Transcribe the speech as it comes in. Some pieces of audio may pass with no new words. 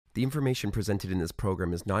The information presented in this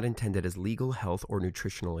program is not intended as legal, health, or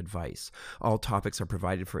nutritional advice. All topics are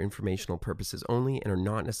provided for informational purposes only and are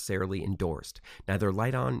not necessarily endorsed. Neither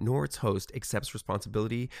Light On nor its host accepts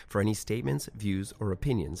responsibility for any statements, views, or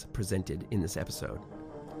opinions presented in this episode.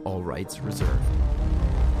 All rights reserved.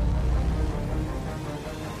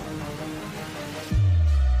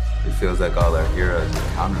 It feels like all our heroes are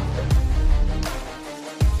counterfeit.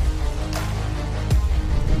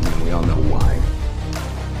 And we all know why.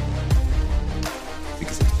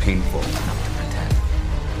 Because it's painful enough to pretend.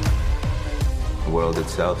 The world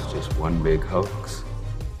itself is just one big hoax.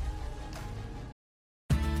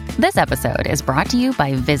 This episode is brought to you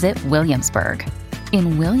by Visit Williamsburg.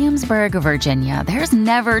 In Williamsburg, Virginia, there's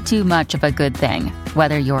never too much of a good thing.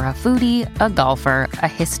 Whether you're a foodie, a golfer, a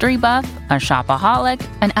history buff, a shopaholic,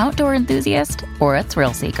 an outdoor enthusiast, or a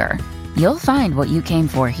thrill seeker, you'll find what you came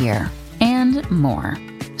for here and more.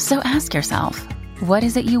 So ask yourself, what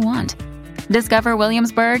is it you want? Discover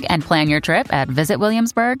Williamsburg and plan your trip at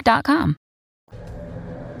visitwilliamsburg.com.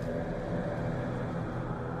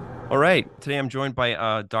 All right. Today I'm joined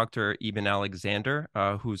by Dr. Eben Alexander,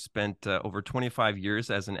 who spent over 25 years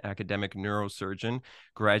as an academic neurosurgeon,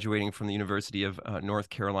 graduating from the University of North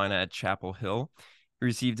Carolina at Chapel Hill. He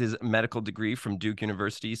received his medical degree from Duke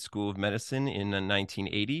University School of Medicine in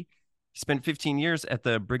 1980. He spent 15 years at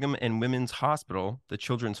the Brigham and Women's Hospital, the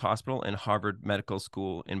Children's Hospital, and Harvard Medical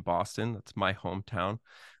School in Boston. That's my hometown,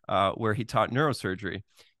 where he taught neurosurgery.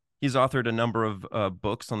 He's authored a number of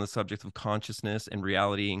books on the subject of consciousness and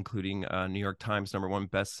reality, including New York Times #1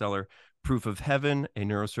 bestseller, Proof of Heaven, A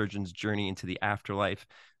Neurosurgeon's Journey into the Afterlife,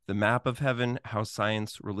 The Map of Heaven, How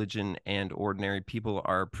Science, Religion, and Ordinary People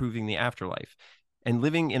Are Proving the Afterlife, and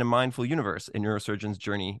Living in a Mindful Universe, A Neurosurgeon's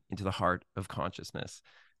Journey into the Heart of Consciousness.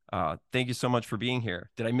 Thank you so much for being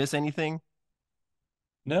here. Did I miss anything?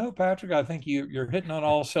 No, Patrick, I think you're hitting on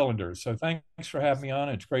all cylinders. So thanks for having me on.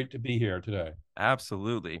 It's great to be here today.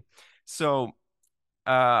 Absolutely. So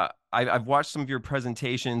I've watched some of your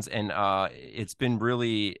presentations, and it's been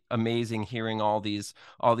really amazing hearing all these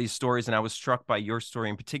stories. And I was struck by your story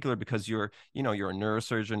in particular because you're a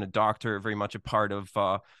neurosurgeon, a doctor, very much a part of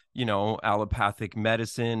allopathic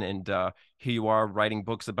medicine, and here you are writing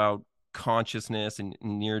books about consciousness and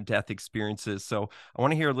near-death experiences. So I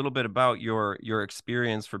want to hear a little bit about your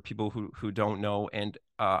experience for people who don't know, and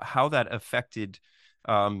how that affected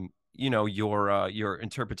your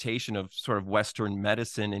interpretation of sort of Western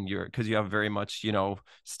medicine, and because you have very much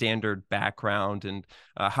standard background, and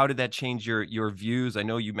how did that change your views? I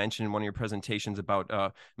know you mentioned in one of your presentations about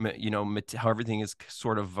how everything is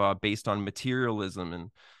sort of based on materialism,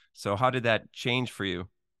 and so how did that change for you?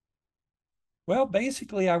 Well,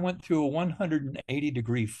 basically, I went through a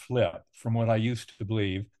 180-degree flip from what I used to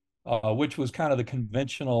believe, which was kind of the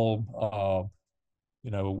conventional,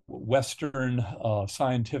 Western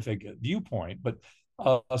scientific viewpoint. But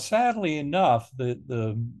sadly enough,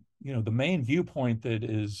 the main viewpoint that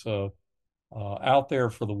is out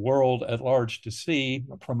there for the world at large to see,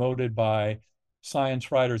 promoted by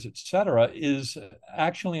science writers, et cetera, is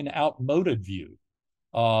actually an outmoded view.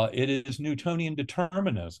 It is Newtonian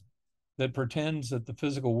determinism that pretends that the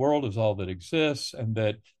physical world is all that exists and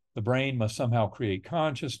that the brain must somehow create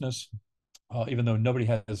consciousness, even though nobody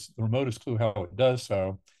has the remotest clue how it does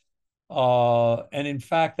so. And in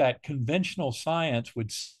fact, that conventional science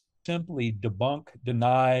would simply debunk,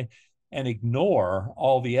 deny, and ignore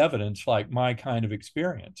all the evidence, like my kind of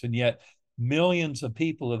experience. And yet millions of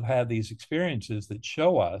people have had these experiences that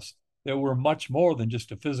show us that we're much more than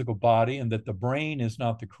just a physical body, and that the brain is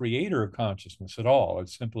not the creator of consciousness at all.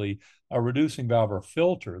 It's simply a reducing valve or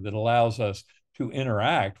filter that allows us to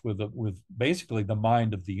interact with basically the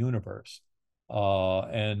mind of the universe.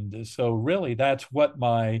 And so really that's what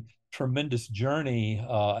my tremendous journey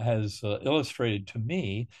has illustrated to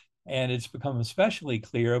me. And it's become especially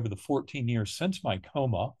clear over the 14 years since my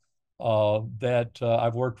coma that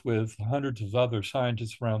I've worked with hundreds of other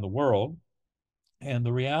scientists around the world. And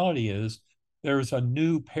the reality is there's a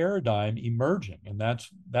new paradigm emerging. And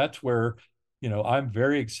that's where, I'm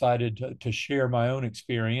very excited to share my own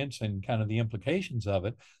experience and kind of the implications of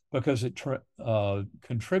it, because it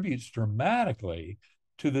contributes dramatically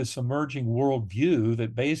to this emerging worldview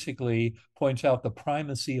that basically points out the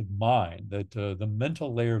primacy of mind, that the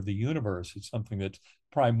mental layer of the universe is something that's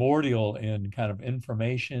primordial in kind of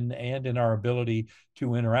information and in our ability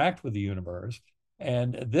to interact with the universe.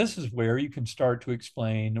 And this is where you can start to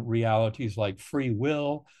explain realities like free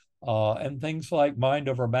will and things like mind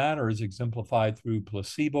over matter is exemplified through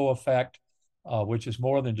placebo effect, which is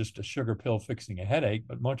more than just a sugar pill fixing a headache,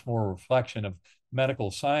 but much more a reflection of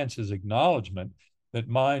medical science's acknowledgement that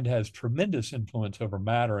mind has tremendous influence over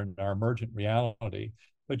matter in our emergent reality,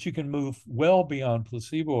 but you can move well beyond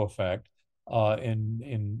placebo effect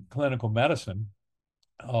in clinical medicine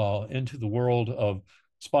into the world of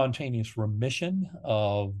spontaneous remission.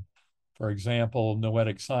 For example,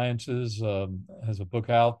 Noetic Sciences has a book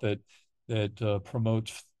out that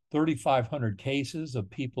promotes 3,500 cases of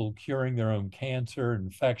people curing their own cancer,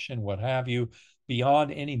 infection, what have you,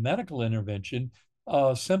 beyond any medical intervention,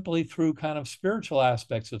 simply through kind of spiritual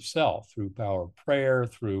aspects of self, through power of prayer,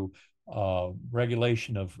 through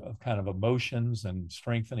regulation of kind of emotions and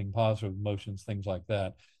strengthening positive emotions, things like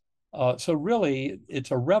that. So really,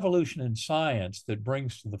 it's a revolution in science that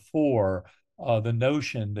brings to the fore the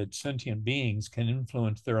notion that sentient beings can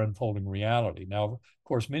influence their unfolding reality. Now, of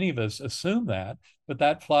course, many of us assume that, but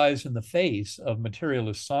that flies in the face of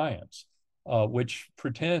materialist science, which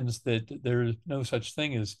pretends that there's no such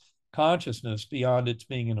thing as consciousness beyond its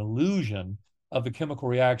being an illusion of the chemical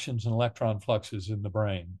reactions and electron fluxes in the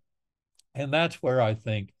brain. And that's where I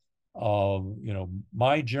think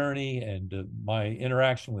my journey and my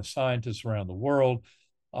interaction with scientists around the world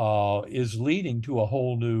is leading to a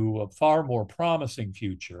whole new, far more promising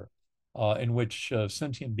future in which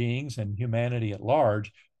sentient beings and humanity at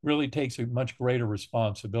large really takes a much greater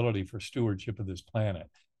responsibility for stewardship of this planet.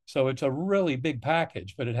 So it's a really big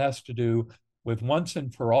package, but it has to do with once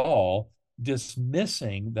and for all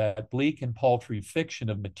dismissing that bleak and paltry fiction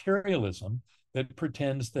of materialism that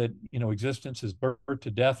pretends that existence is birth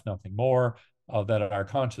to death, nothing more, that our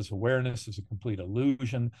conscious awareness is a complete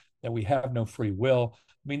illusion, that we have no free will.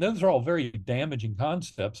 I mean, those are all very damaging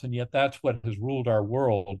concepts, and yet that's what has ruled our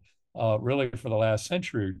world really for the last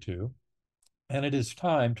century or two. And it is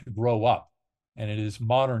time to grow up. And it is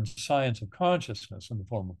modern science of consciousness in the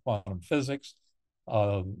form of quantum physics,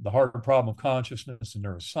 the hard problem of consciousness in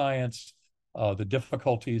neuroscience, the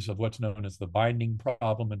difficulties of what's known as the binding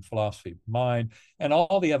problem in philosophy of mind, and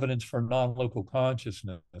all the evidence for non-local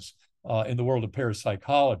consciousness in the world of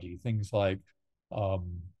parapsychology, things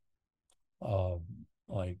um, uh,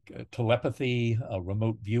 like telepathy,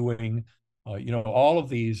 remote viewing. All of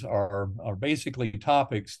these are basically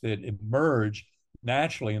topics that emerge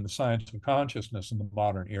naturally in the science of consciousness in the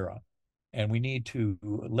modern era. And we need to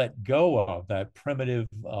let go of that primitive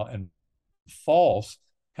and false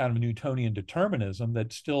kind of Newtonian determinism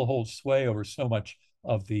that still holds sway over so much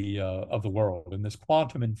of the world. And this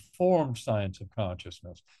quantum informed science of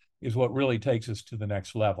consciousness is what really takes us to the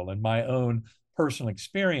next level. And my own personal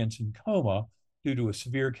experience in coma due to a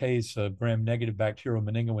severe case of gram-negative bacterial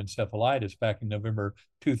meningoencephalitis back in November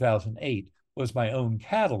 2008 was my own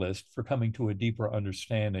catalyst for coming to a deeper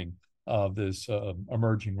understanding of this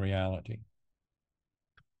emerging reality.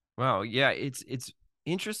 Wow, yeah, it's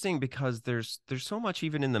interesting because there's so much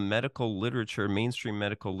even in the medical literature, mainstream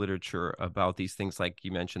medical literature about these things like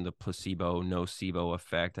you mentioned the placebo, nocebo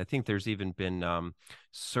effect. I think there's even been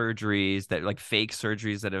surgeries that like fake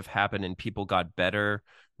surgeries that have happened and people got better,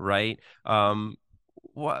 right?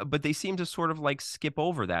 But they seem to sort of like skip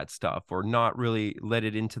over that stuff or not really let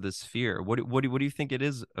it into the sphere. What do you think it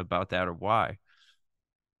is about that or why?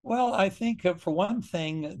 Well, I think for one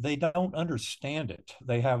thing, they don't understand it.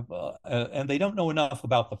 And they don't know enough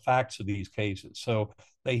about the facts of these cases. So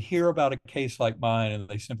they hear about a case like mine and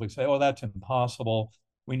they simply say, "Oh, that's impossible.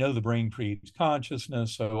 We know the brain creates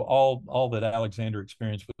consciousness, so all that Alexander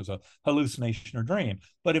experienced was a hallucination or dream."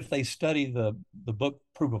 But if they study the book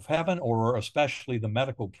Proof of Heaven, or especially the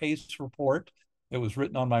medical case report that was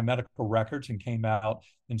written on my medical records and came out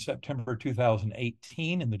in September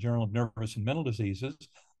 2018 in the Journal of Nervous and Mental Diseases,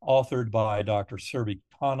 authored by Dr. Serbi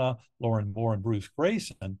Khanna, Lauren Moore, and Bruce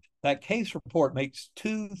Grayson, that case report makes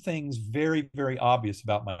two things very, very obvious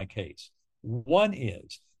about my case. One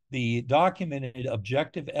is the documented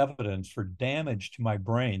objective evidence for damage to my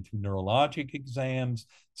brain through neurologic exams,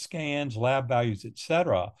 scans, lab values,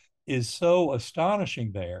 etc., is so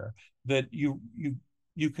astonishing there that you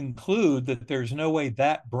conclude that there's no way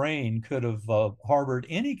that brain could have harbored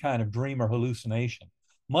any kind of dream or hallucination,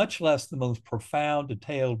 much less the most profound,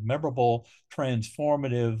 detailed, memorable,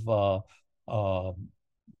 transformative,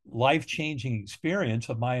 life-changing experience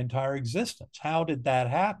of my entire existence. How did that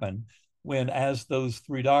happen when, as those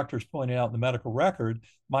three doctors pointed out in the medical record,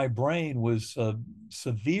 my brain was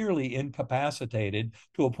severely incapacitated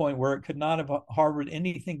to a point where it could not have harbored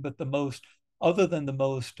anything but the most, other than the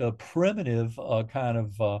most primitive kind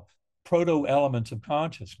of proto elements of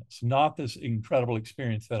consciousness, not this incredible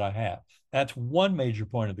experience that I have. That's one major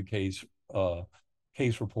point of the case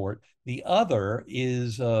report. The other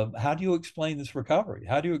is how do you explain this recovery?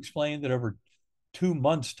 How do you explain that over 2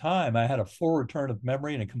 months' time I had a full return of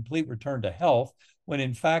memory and a complete return to health when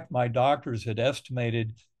in fact my doctors had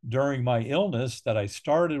estimated during my illness that I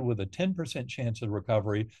started with a 10% chance of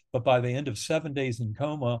recovery, but by the end of 7 days in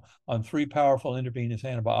coma on 3 powerful intravenous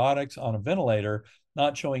antibiotics on a ventilator,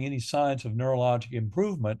 not showing any signs of neurologic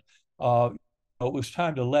improvement, it was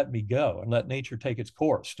time to let me go and let nature take its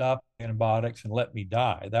course, stop antibiotics and let me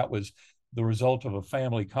die. That was the result of a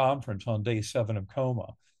family conference on day 7 of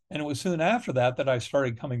coma. And it was soon after that that I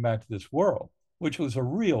started coming back to this world, which was a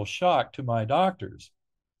real shock to my doctors.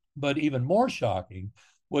 But even more shocking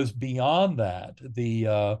was beyond that,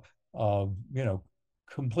 the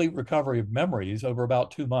complete recovery of memories over about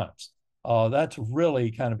 2 months. That's really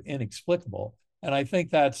kind of inexplicable. And I think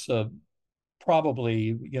that's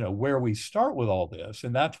probably where we start with all this,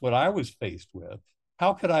 and that's what I was faced with.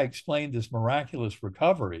 How could I explain this miraculous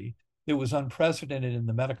recovery that was unprecedented in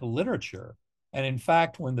the medical literature? And in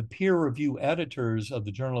fact, when the peer review editors of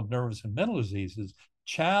the Journal of Nervous and Mental Diseases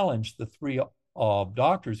challenged the three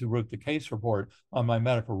doctors who wrote the case report on my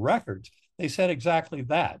medical records, they said exactly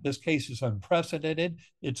that. This case is unprecedented.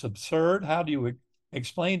 It's absurd. How do you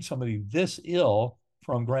explain somebody this ill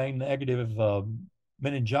from gram-negative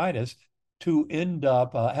meningitis to end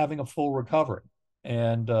up having a full recovery?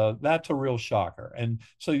 And that's a real shocker. And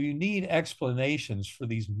so you need explanations for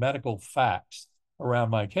these medical facts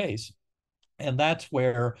around my case. And that's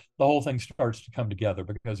where the whole thing starts to come together,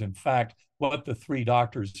 because in fact, what the three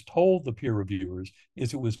doctors told the peer reviewers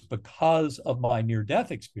is it was because of my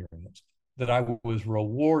near-death experience that I was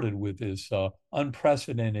rewarded with this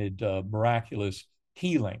unprecedented, miraculous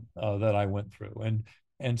healing that I went through.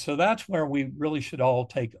 And so that's where we really should all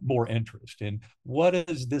take more interest in what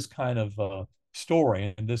is this kind of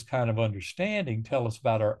story and this kind of understanding tell us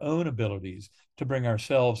about our own abilities to bring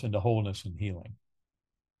ourselves into wholeness and healing.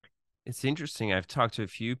 It's interesting. I've talked to a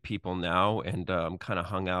few people now and kind of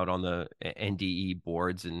hung out on the NDE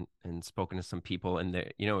boards and spoken to some people, and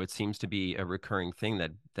it seems to be a recurring thing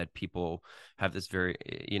that people have this very,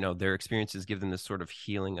 their experiences give them this sort of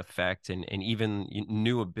healing effect, and even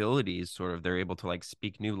new abilities. Sort of, they're able to like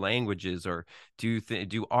speak new languages or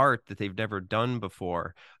do art that they've never done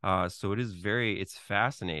before. So it's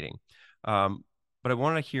fascinating. But I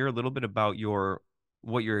want to hear a little bit about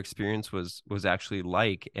what your experience was actually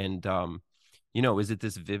like, and is it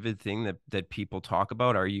this vivid thing that people talk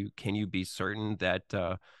about? Can you be certain that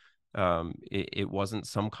it wasn't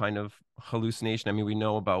some kind of hallucination? I mean, we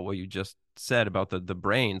know about what you just said about the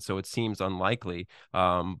brain, so it seems unlikely.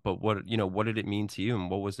 But what did it mean to you, and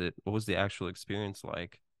what was the actual experience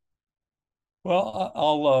like?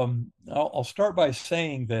 Well, I'll start by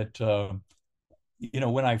saying that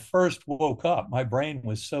when I first woke up, my brain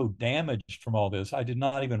was so damaged from all this, I did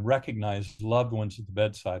not even recognize loved ones at the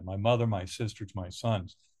bedside, my mother, my sisters, my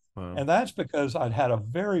sons. Wow. And that's because I'd had a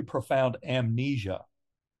very profound amnesia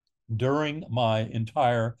during my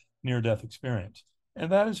entire near-death experience.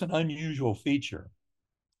 And that is an unusual feature.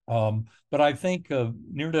 But I think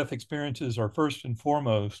near-death experiences are first and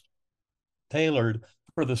foremost tailored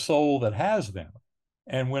for the soul that has them.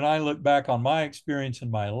 And when I look back on my experience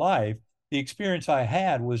in my life, the experience I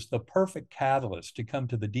had was the perfect catalyst to come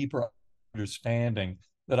to the deeper understanding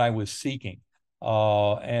that I was seeking.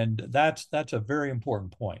 And that's a very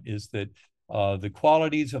important point, is that the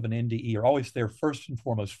qualities of an NDE are always there first and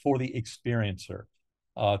foremost for the experiencer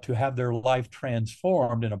to have their life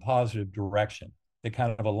transformed in a positive direction that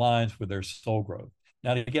kind of aligns with their soul growth.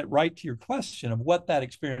 Now, to get right to your question of what that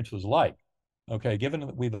experience was like, okay, given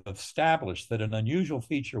that we've established that an unusual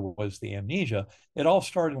feature was the amnesia, it all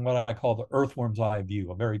started in what I call the earthworm's eye view,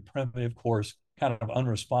 a very primitive, coarse, kind of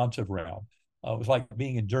unresponsive realm. It was like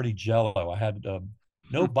being in dirty jello. I had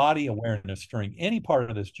no body awareness during any part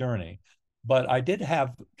of this journey, but I did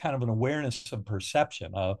have kind of an awareness of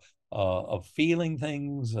perception, of feeling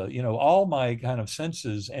things. All my kind of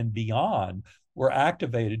senses and beyond were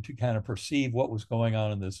activated to kind of perceive what was going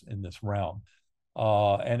on in this realm.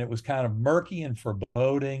 And it was kind of murky and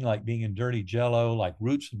foreboding, like being in dirty jello, like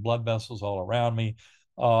roots and blood vessels all around me.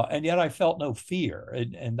 And yet I felt no fear.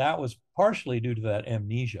 And that was partially due to that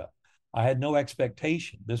amnesia. I had no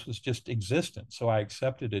expectation. This was just existence. So I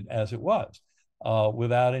accepted it as it was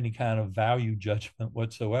without any kind of value judgment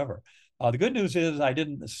whatsoever. The good news is I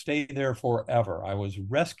didn't stay there forever. I was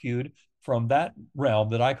rescued from that realm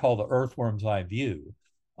that I call the earthworm's eye view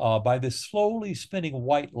by this slowly spinning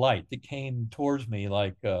white light that came towards me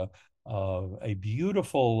like a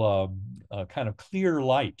beautiful kind of clear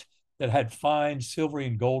light that had fine silvery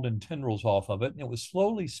and golden tendrils off of it. And it was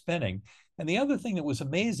slowly spinning. And the other thing that was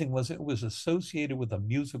amazing was it was associated with a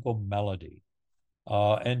musical melody.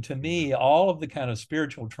 And to me, all of the kind of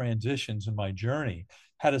spiritual transitions in my journey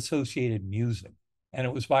had associated music. And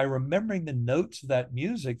it was by remembering the notes of that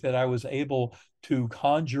music that I was able to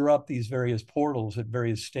conjure up these various portals at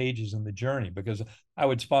various stages in the journey, because I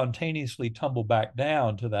would spontaneously tumble back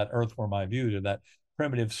down to that earthworm eye view, to that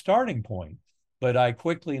primitive starting point. But I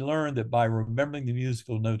quickly learned that by remembering the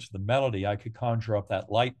musical notes of the melody, I could conjure up that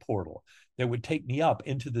light portal that would take me up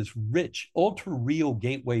into this rich, ultra real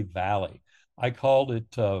Gateway Valley. I called it,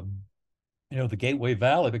 the Gateway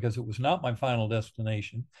Valley, because it was not my final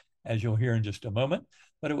destination, as you'll hear in just a moment,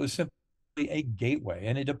 but it was simply a gateway.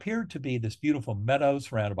 And it appeared to be this beautiful meadow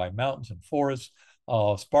surrounded by mountains and forests,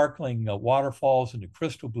 sparkling waterfalls into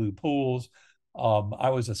crystal blue pools. I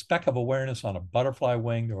was a speck of awareness on a butterfly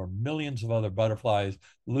wing. There were millions of other butterflies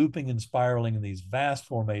looping and spiraling in these vast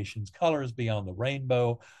formations, colors beyond the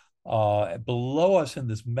rainbow. Below us in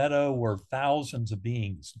this meadow were thousands of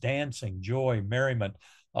beings dancing, joy, merriment,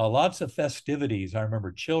 lots of festivities. I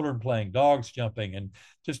remember children playing, dogs jumping, and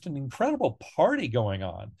just an incredible party going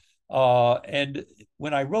on. And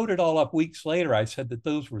when I wrote it all up weeks later, I said that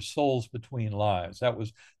those were souls between lives. That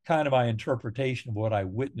was kind of my interpretation of what I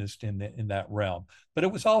witnessed in that realm. But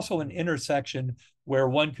it was also an intersection where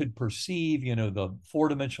one could perceive, the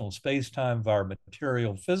four-dimensional space-time of our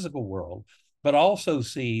material physical world, but also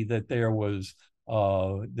see that there was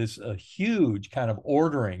this huge kind of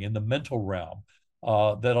ordering in the mental realm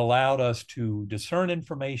that allowed us to discern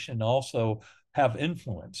information and also have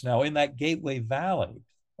influence. Now, in that Gateway Valley,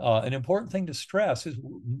 an important thing to stress is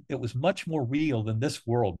it was much more real than this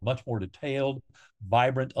world, much more detailed,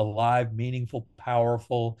 vibrant, alive, meaningful,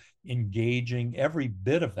 powerful, engaging, every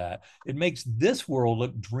bit of that. It makes this world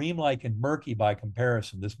look dreamlike and murky by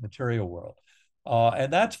comparison, this material world.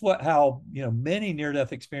 And that's how many near-death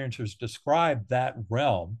experiencers describe that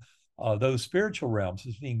realm, those spiritual realms,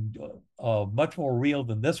 as being much more real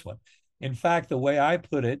than this one. In fact, the way I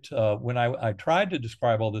put it, when I tried to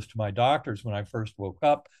describe all this to my doctors when I first woke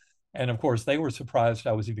up, and of course they were surprised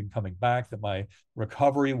I was even coming back, that my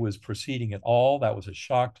recovery was proceeding at all. That was a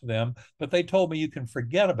shock to them. But they told me you can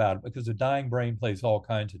forget about it because the dying brain plays all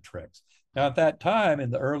kinds of tricks. Now, at that time, in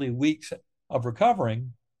the early weeks of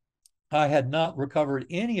recovering, I had not recovered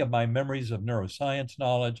any of my memories of neuroscience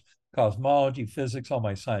knowledge, cosmology, physics, all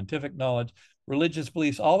my scientific knowledge, religious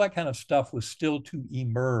beliefs, all that kind of stuff was still to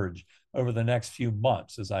emerge over the next few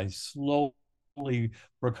months as I slowly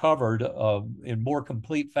recovered in more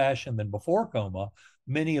complete fashion than before coma,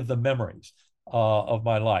 many of the memories of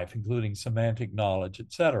my life, including semantic knowledge,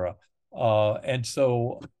 etc. And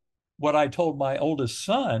so what I told my oldest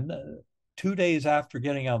son 2 days after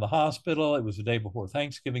getting out of the hospital, it was the day before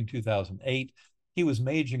Thanksgiving 2008. He was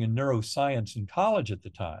majoring in neuroscience in college at the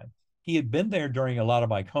time. He had been there during a lot of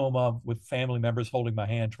my coma with family members holding my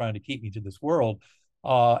hand, trying to keep me to this world.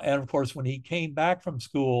 And of course, when he came back from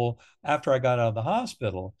school after I got out of the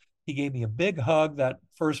hospital, he gave me a big hug that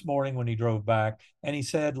first morning when he drove back. And he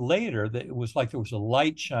said later that it was like there was a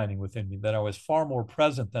light shining within me, that I was far more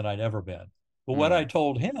present than I'd ever been. But what I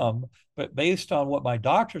told him, but based on what my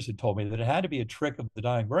doctors had told me, that it had to be a trick of the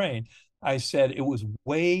dying brain, I said it was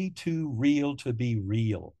way too real to be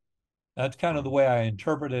real. That's kind of the way I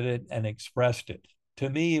interpreted it and expressed it. To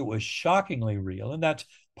me, it was shockingly real. And that's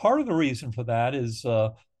part of the reason for that is,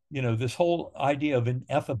 this whole idea of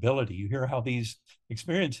ineffability. You hear how these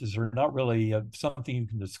experiences are not really something you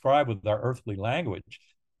can describe with our earthly language.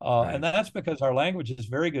 Right. And that's because our language is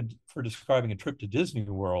very good for describing a trip to Disney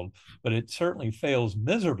World, but it certainly fails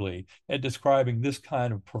miserably at describing this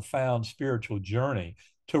kind of profound spiritual journey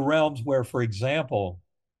to realms where, for example,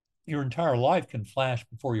 your entire life can flash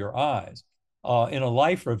before your eyes. In a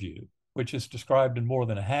life review, which is described in more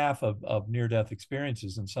than a half of near-death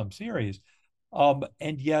experiences in some series.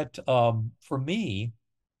 And yet, for me,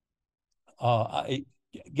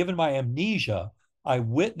 given my amnesia, I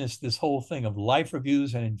witnessed this whole thing of life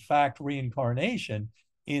reviews and, in fact, reincarnation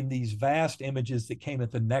in these vast images that came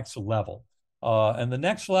at the next level. And the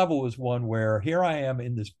next level was one where here I am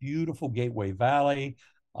in this beautiful Gateway Valley.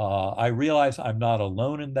 I realize I'm not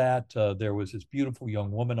alone in that. There was this beautiful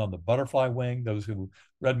young woman on the butterfly wing. Those who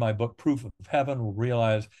read my book, Proof of Heaven, will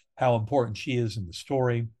realize how important she is in the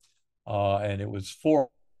story. And it was 4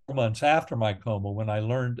 months after my coma when I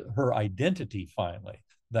learned her identity finally,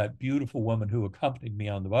 that beautiful woman who accompanied me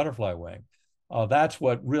on the butterfly wing. That's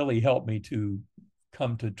what really helped me to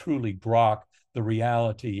come to truly grok the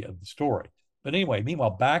reality of the story. But anyway,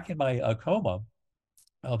 meanwhile, back in my coma,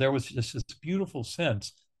 there was just this beautiful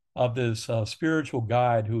sense of this spiritual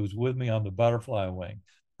guide who was with me on the butterfly wing.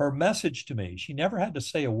 Her message to me, she never had to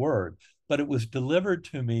say a word, but it was delivered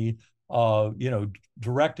to me,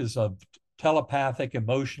 direct as a telepathic,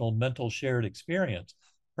 emotional, mental shared experience.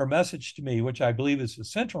 her message to me, which I believe is the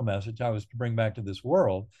central message I was to bring back to this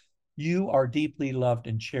world. You are deeply loved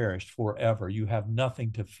and cherished forever. You have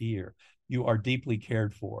nothing to fear. You are deeply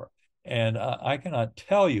cared for. And I cannot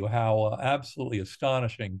tell you how absolutely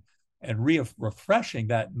astonishing and refreshing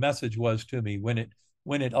that message was to me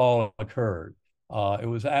when it all occurred. It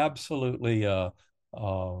was absolutely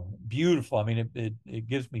beautiful. I mean, it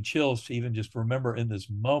gives me chills to even just remember in this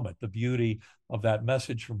moment the beauty of that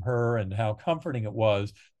message from her and how comforting it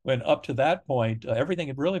was when up to that point, everything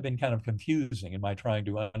had really been kind of confusing in my trying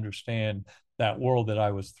to understand that world that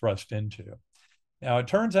I was thrust into. Now, it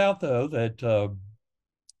turns out, though, that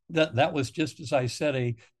that was just, as I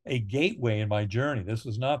said, a gateway in my journey. This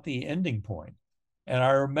was not the ending point. And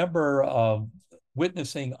I remember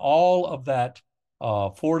witnessing all of that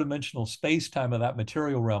four-dimensional space-time of that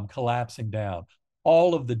material realm collapsing down,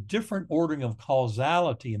 all of the different ordering of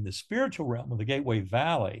causality in the spiritual realm of the Gateway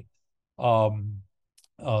Valley,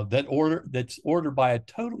 that's ordered by a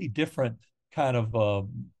totally different kind of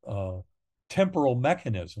temporal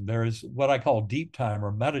mechanism. There is what I call deep time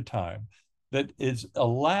or meta time that is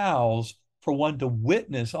allows for one to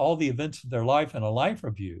witness all the events of their life in a life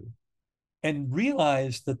review and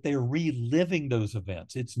realize that they're reliving those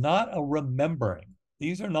events. It's not a remembering.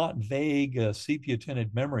 These are not vague sepia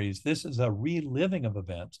tinted memories. This is a reliving of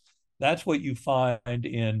events. That's what you find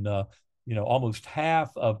in almost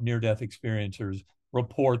half of near-death experiencers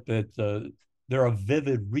report that they're a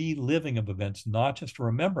vivid reliving of events, not just a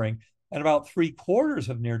remembering. And about 3/4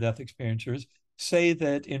 of near-death experiencers say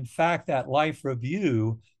that, in fact, that life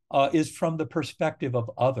review is from the perspective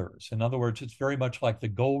of others. In other words, it's very much like the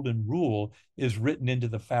golden rule is written into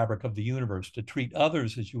the fabric of the universe to treat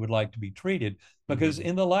others as you would like to be treated. Because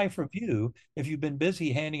in the life review, if you've been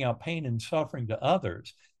busy handing out pain and suffering to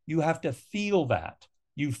others, you have to feel that.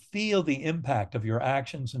 You feel the impact of your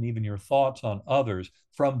actions and even your thoughts on others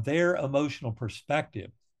from their emotional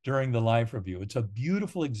perspective during the life review. It's a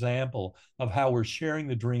beautiful example of how we're sharing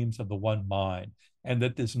the dreams of the one mind, and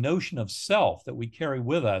that this notion of self that we carry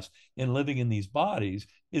with us in living in these bodies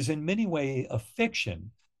is in many ways a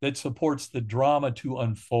fiction that supports the drama to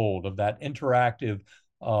unfold of that interactive,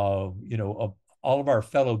 of all of our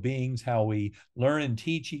fellow beings, how we learn and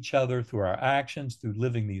teach each other through our actions, through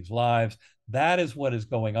living these lives. That is what is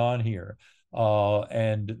going on here.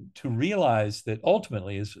 And to realize that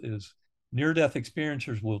ultimately, as near-death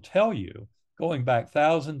experiencers will tell you, going back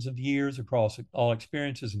thousands of years across all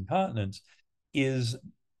experiences and continents, is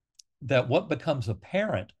that what becomes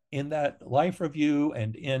apparent in that life review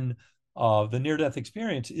and in the near-death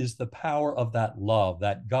experience is the power of that love,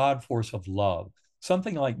 that God force of love.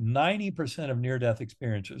 Something like 90% of near-death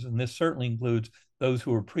experiencers, and this certainly includes those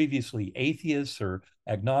who were previously atheists or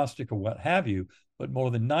agnostic or what have you, but more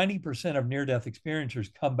than 90% of near-death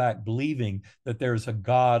experiencers come back believing that there's a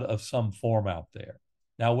God of some form out there.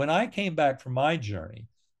 Now, when I came back from my journey,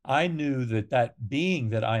 I knew that that being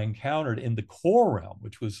that I encountered in the core realm,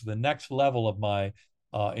 which was the next level of my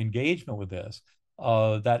engagement with this,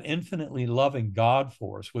 that infinitely loving God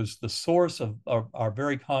force was the source of our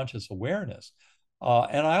very conscious awareness.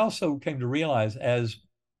 And I also came to realize, as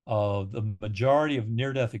the majority of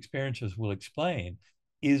near-death experiences will explain,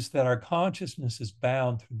 is that our consciousness is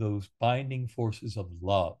bound through those binding forces of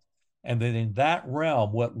love. And that in that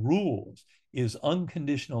realm, what rules is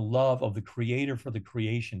unconditional love of the creator for the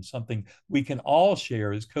creation, something we can all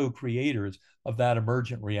share as co-creators of that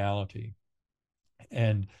emergent reality.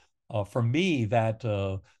 And for me, that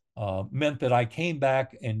meant that I came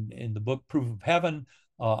back in the book Proof of Heaven,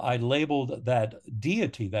 I labeled that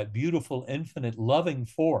deity, that beautiful, infinite, loving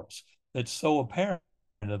force that's so apparent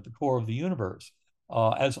at the core of the universe,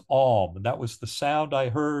 as Om. And that was the sound I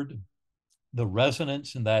heard, the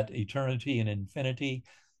resonance in that eternity and infinity.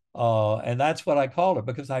 And that's what I called it,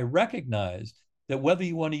 because I recognize that whether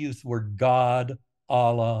you want to use the word God,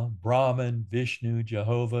 Allah, Brahman, Vishnu,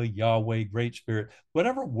 Jehovah, Yahweh, Great Spirit,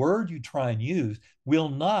 whatever word you try and use will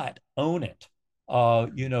not own it.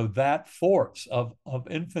 That force of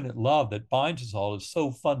infinite love that binds us all is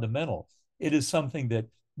so fundamental. It is something that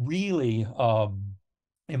really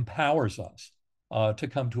empowers us to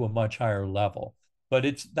come to a much higher level. But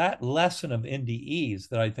it's that lesson of NDEs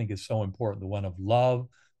that I think is so important, the one of love,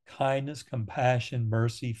 kindness, compassion,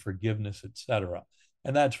 mercy, forgiveness, etc.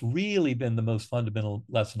 And that's really been the most fundamental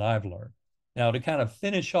lesson I've learned. Now, to kind of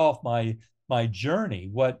finish off my journey,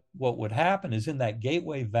 what would happen is in that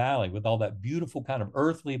Gateway Valley with all that beautiful kind of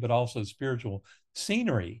earthly but also spiritual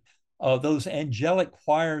scenery, those angelic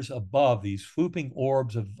choirs above, these swooping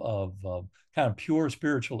orbs of kind of pure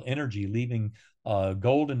spiritual energy leaving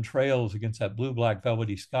golden trails against that blue-black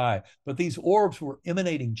velvety sky. But these orbs were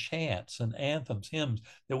emanating chants and anthems, hymns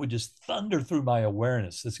that would just thunder through my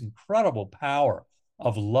awareness, this incredible power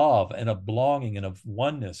of love and of belonging and of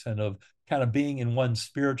oneness and of kind of being in one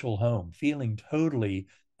spiritual home, feeling totally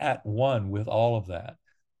at one with all of that.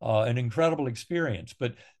 An incredible experience.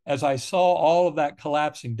 But as I saw all of that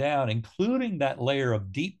collapsing down, including that layer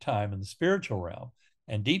of deep time in the spiritual realm,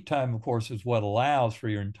 and deep time, of course, is what allows for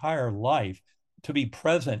your entire life to be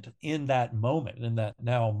present in that moment, in that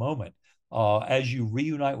now moment, as you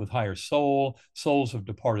reunite with higher souls of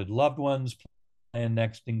departed loved ones, and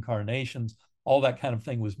next incarnations, all that kind of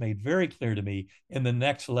thing was made very clear to me in the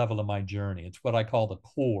next level of my journey. It's what I call the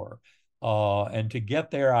core. And to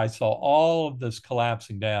get there, I saw all of this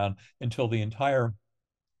collapsing down until the entire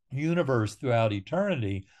universe throughout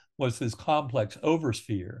eternity was this complex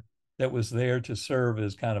oversphere that was there to serve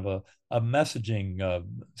as kind of a messaging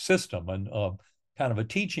system and kind of a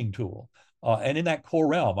teaching tool. And in that core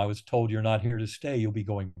realm, I was told, you're not here to stay, you'll be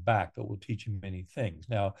going back, but we'll teach you many things.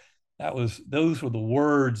 Now, those were the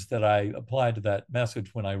words that I applied to that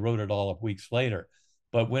message when I wrote it all up weeks later.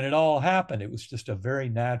 But when it all happened, it was just a very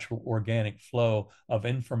natural, organic flow of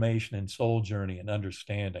information and soul journey and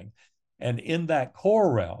understanding. And in that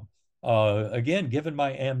core realm, again, given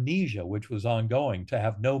my amnesia, which was ongoing, to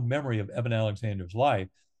have no memory of Eben Alexander's life,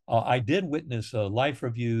 I did witness life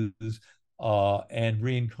reviews and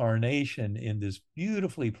reincarnation in this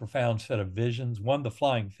beautifully profound set of visions. One, the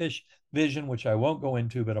flying fish vision, which I won't go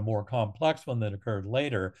into, but a more complex one that occurred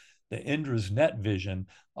later, the Indra's net vision,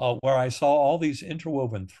 where I saw all these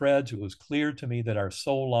interwoven threads. It was clear to me that our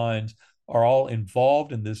soul lines are all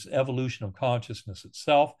involved in this evolution of consciousness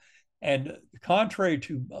itself. And contrary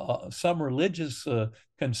to some religious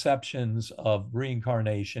conceptions of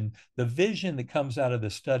reincarnation, the vision that comes out of the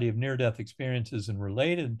study of near-death experiences and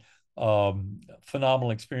related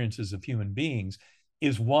phenomenal experiences of human beings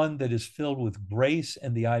is one that is filled with grace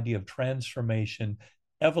and the idea of transformation,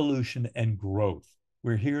 evolution, and growth.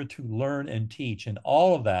 We're here to learn and teach. And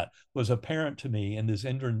all of that was apparent to me in this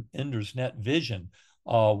Indra's net vision,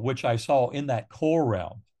 which I saw in that core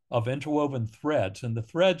realm of interwoven threads. And the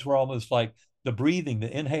threads were almost like the breathing,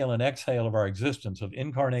 the inhale and exhale of our existence, of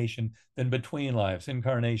incarnation, then between lives,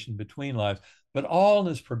 incarnation, between lives, but all in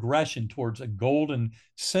this progression towards a golden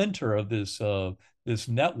center of this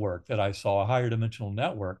network that I saw, a higher dimensional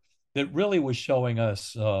network that really was showing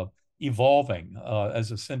us evolving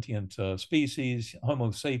as a sentient species,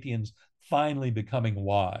 Homo sapiens, finally becoming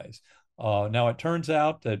wise. Now, it turns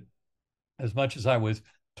out that as much as I was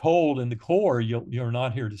told in the core, you're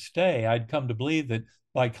not here to stay, I'd come to believe that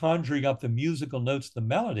by conjuring up the musical notes, the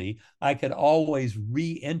melody, I could always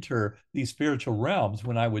re-enter these spiritual realms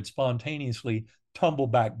when I would spontaneously tumble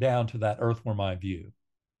back down to that earthworm eye view.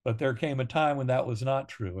 But there came a time when that was not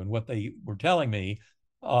true. And what they were telling me,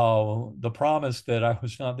 the promise that I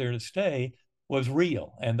was not there to stay, was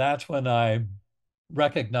real. And that's when I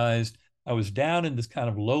recognized I was down in this kind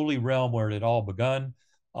of lowly realm where it had all begun.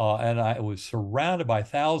 And I was surrounded by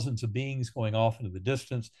thousands of beings going off into the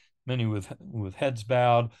distance, many with heads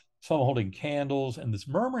bowed, some holding candles. And this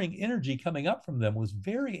murmuring energy coming up from them was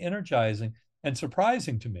very energizing and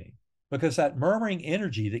surprising to me, because that murmuring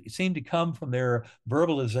energy that seemed to come from their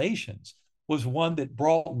verbalizations was one that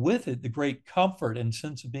brought with it the great comfort and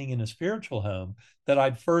sense of being in a spiritual home that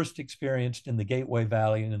I'd first experienced in the Gateway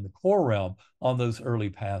Valley and in the core realm on those early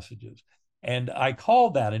passages. And I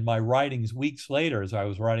called that in my writings weeks later, as I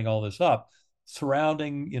was writing all this up,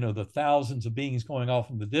 surrounding, the thousands of beings going off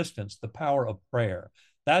in the distance, the power of prayer.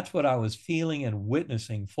 That's what I was feeling and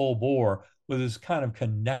witnessing full bore, with this kind of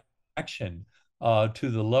connection to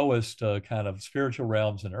the lowest kind of spiritual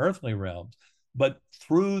realms and earthly realms. But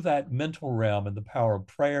through that mental realm and the power of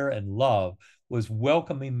prayer and love was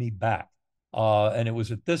welcoming me back. And it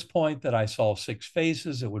was at this point that I saw six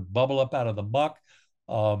faces that would bubble up out of the muck.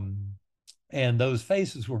 And those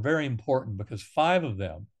faces were very important because five of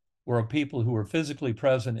them were of people who were physically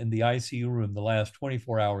present in the ICU room the last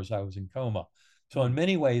 24 hours I was in coma. So in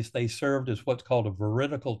many ways, they served as what's called a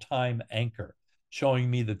veridical time anchor,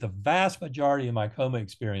 showing me that the vast majority of my coma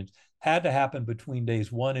experience had to happen between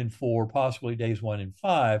days 1 and 4, possibly days 1 and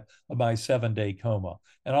 5 of my 7-day coma.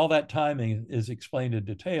 And all that timing is explained in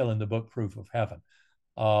detail in the book Proof of Heaven.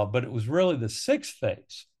 But it was really the sixth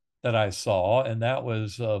phase that I saw, and that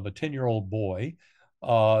was of a 10-year-old boy.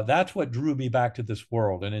 That's what drew me back to this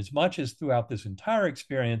world. And as much as throughout this entire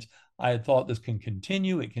experience, I had thought this can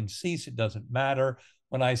continue, it can cease, it doesn't matter.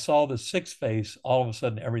 When I saw the sixth face, all of a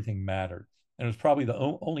sudden everything mattered. And it was probably the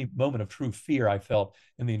only moment of true fear I felt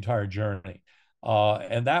in the entire journey.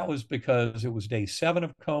 And that was because it was day 7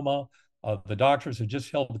 of coma. The doctors had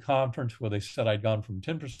just held a conference where they said I'd gone from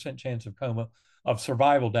 10% chance of coma of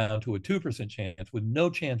survival down to a 2% chance with no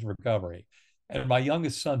chance of recovery. And my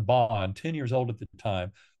youngest son, Bond, 10 years old at the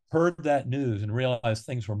time, heard that news and realized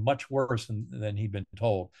things were much worse than he'd been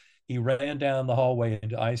told. He ran down the hallway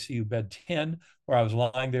into ICU bed 10, where I was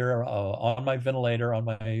lying there on my ventilator, on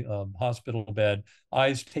my hospital bed,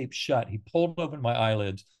 eyes taped shut. He pulled open my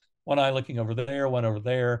eyelids, one eye looking over there, one over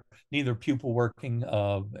there, neither pupil working.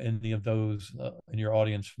 Any of those in your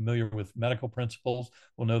audience familiar with medical principles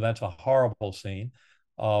will know that's a horrible scene.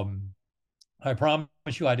 Um, I promise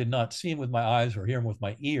you, I did not see him with my eyes or hear him with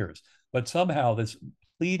my ears, but somehow this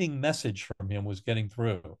pleading message from him was getting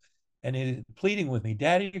through. And he pleading with me,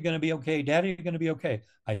 Daddy, you're going to be okay. Daddy, you're going to be okay.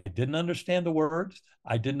 I didn't understand the words.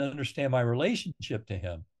 I didn't understand my relationship to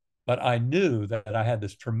him, but I knew that I had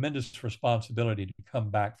this tremendous responsibility to come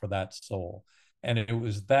back for that soul. And it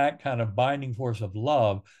was that kind of binding force of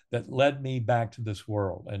love that led me back to this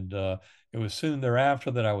world. And it was soon thereafter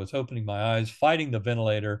that I was opening my eyes, fighting the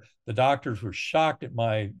ventilator. The doctors were shocked at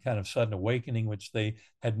my kind of sudden awakening, which they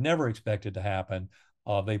had never expected to happen.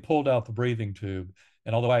 They pulled out the breathing tube.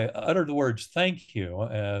 And although I uttered the words, thank you,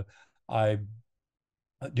 I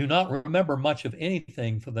do not remember much of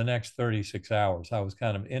anything for the next 36 hours. I was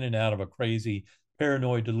kind of in and out of a crazy,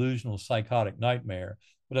 paranoid, delusional, psychotic nightmare.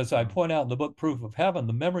 But as I point out in the book Proof of Heaven,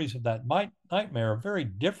 the memories of that nightmare are very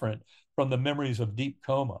different from the memories of deep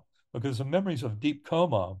coma, because the memories of deep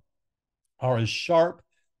coma are as sharp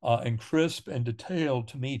and crisp and detailed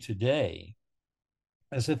to me today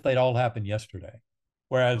as if they'd all happened yesterday.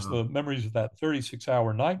 Whereas Wow. the memories of that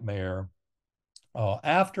 36-hour nightmare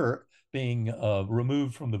after being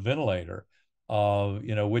removed from the ventilator,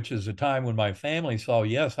 which is a time when my family saw,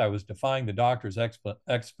 yes, I was defying the doctor's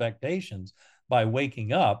expectations by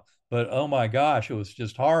waking up. But oh my gosh, it was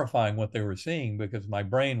just horrifying what they were seeing because my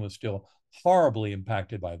brain was still horribly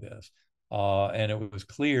impacted by this. And it was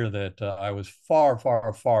clear that I was far,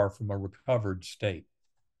 far, far from a recovered state.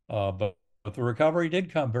 But the recovery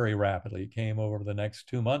did come very rapidly. It came over the next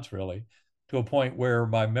 2 months, really, to a point where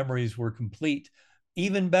my memories were complete,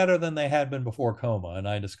 even better than they had been before coma. And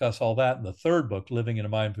I discuss all that in the third book, Living in a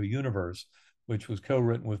Mindful Universe, which was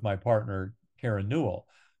co-written with my partner, Karen Newell.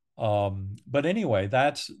 But anyway,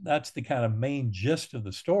 that's the kind of main gist of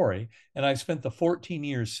the story. And I spent the 14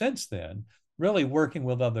 years since then really working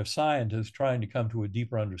with other scientists trying to come to a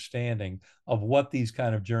deeper understanding of what these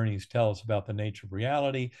kind of journeys tell us about the nature of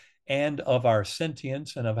reality and of our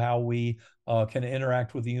sentience and of how we can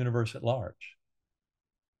interact with the universe at large.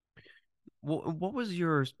 Well,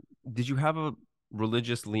 did you have a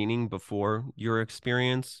religious leaning before your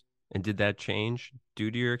experience? And did that change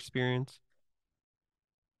due to your experience?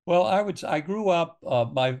 Well, I grew up,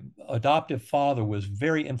 my adoptive father was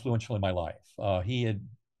very influential in my life. He had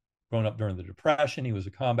grown up during the Depression. He was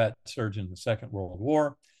a combat surgeon in the Second World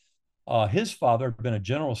War. His father had been a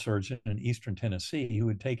general surgeon in Eastern Tennessee who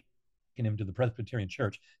had taken him to the Presbyterian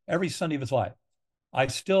Church every Sunday of his life. I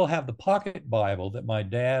still have the pocket Bible that my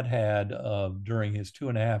dad had during his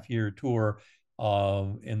 2.5 year tour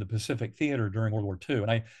in the Pacific Theater during World War II.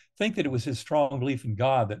 And I think that it was his strong belief in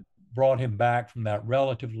God that brought him back from that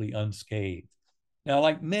relatively unscathed. Now,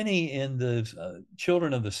 like many in the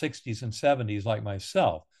children of the 60s and 70s, like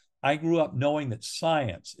myself, I grew up knowing that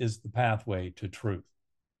science is the pathway to truth.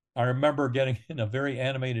 I remember getting in a very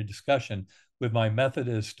animated discussion with my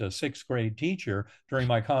Methodist sixth grade teacher during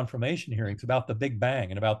my confirmation hearings about the Big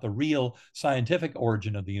Bang and about the real scientific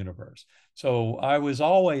origin of the universe. So I was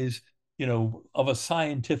always, of a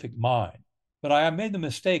scientific mind. But I made the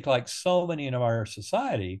mistake, like so many in our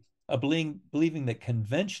society, of believing that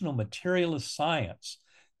conventional materialist science,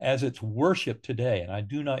 as it's worshiped today, and I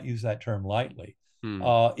do not use that term lightly, Hmm.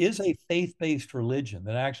 is a faith based religion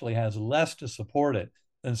that actually has less to support it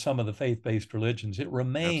than some of the faith-based religions. It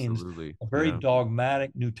remains Absolutely. a very Yeah.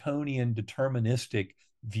 dogmatic, Newtonian, deterministic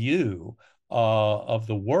view of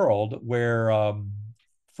the world, where,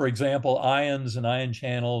 for example, ions and ion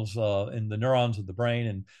channels in the neurons of the brain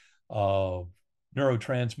and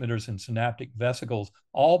neurotransmitters and synaptic vesicles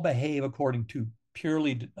all behave according to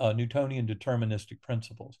purely Newtonian deterministic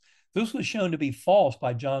principles. This was shown to be false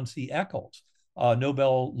by John C. Eccles,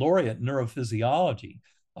 Nobel laureate in neurophysiology,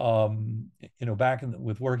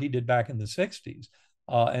 with work he did back in the 60s.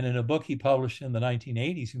 And in a book he published in the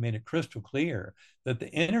 1980s, he made it crystal clear that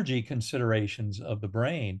the energy considerations of the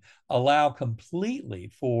brain allow completely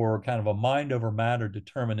for kind of a mind over matter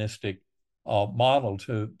deterministic model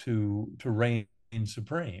to reign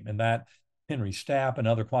supreme. And that Henry Stapp and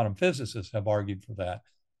other quantum physicists have argued for that.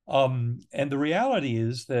 And the reality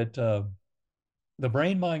is that the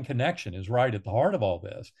brain mind connection is right at the heart of all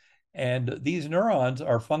this. And these neurons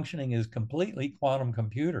are functioning as completely quantum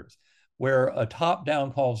computers, where a top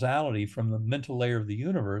down causality from the mental layer of the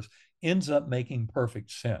universe ends up making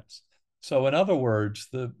perfect sense. So, in other words,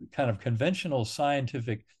 the kind of conventional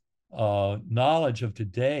scientific knowledge of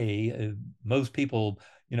today, most people,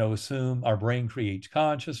 assume our brain creates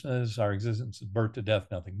consciousness, our existence is birth to death,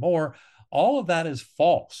 nothing more. All of that is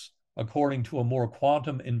false, according to a more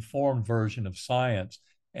quantum informed version of science,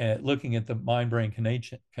 looking at the mind brain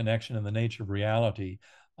connection and the nature of reality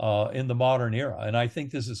in the modern era. And I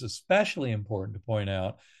think this is especially important to point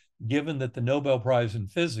out, given that the Nobel Prize in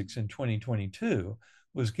Physics in 2022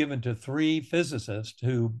 was given to three physicists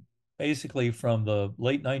who basically from the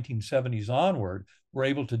late 1970s onward were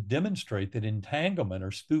able to demonstrate that entanglement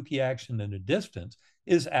or spooky action in a distance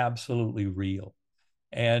is absolutely real.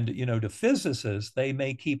 And, to physicists, they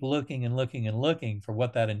may keep looking and looking and looking for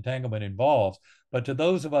what that entanglement involves. But to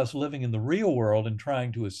those of us living in the real world and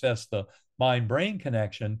trying to assess the mind brain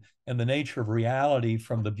connection and the nature of reality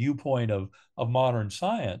from the viewpoint of modern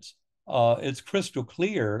science, it's crystal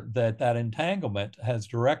clear that that entanglement has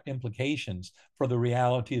direct implications for the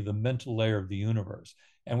reality of the mental layer of the universe.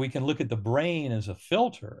 And we can look at the brain as a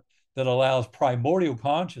filter that allows primordial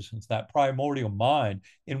consciousness, that primordial mind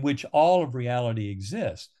in which all of reality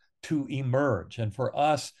exists, to emerge and for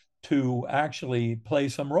us to actually play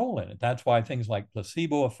some role in it. That's why things like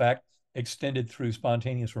placebo effect extended through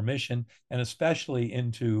spontaneous remission and especially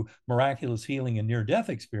into miraculous healing and near-death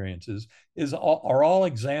experiences are all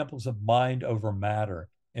examples of mind over matter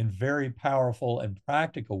in very powerful and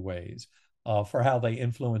practical ways for how they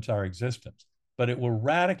influence our existence. But it will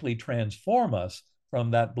radically transform us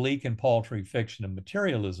from that bleak and paltry fiction of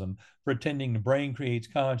materialism, pretending the brain creates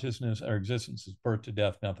consciousness, our existence is birth to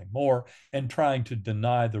death, nothing more, and trying to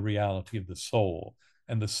deny the reality of the soul.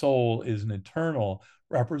 And the soul is an eternal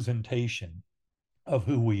representation of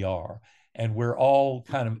who we are. And we're all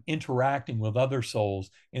kind of interacting with other souls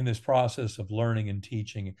in this process of learning and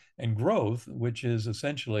teaching and growth, which is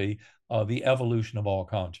essentially the evolution of all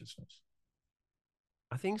consciousness.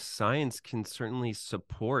 I think science can certainly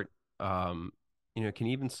support, can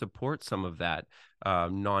even support some of that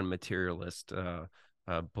non-materialist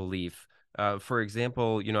belief. For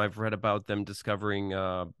example, I've read about them discovering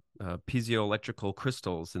piezoelectrical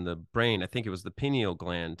crystals in the brain. I think it was the pineal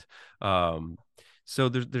gland. So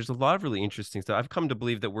there's a lot of really interesting stuff. I've come to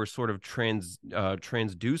believe that we're sort of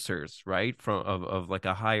transducers, right, of like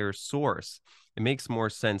a higher source. It makes more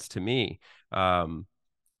sense to me.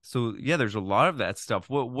 So yeah, there's a lot of that stuff.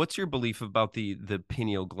 What's your belief about the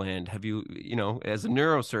pineal gland? Have you, as a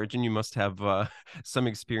neurosurgeon, you must have some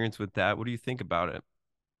experience with that. What do you think about it?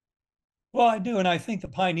 Well, I do. And I think the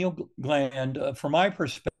pineal gland, from my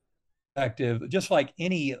perspective, just like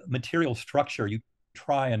any material structure, you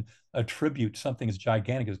try and attribute something as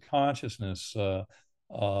gigantic as consciousness to,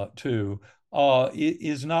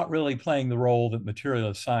 is not really playing the role that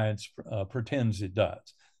materialist science pretends it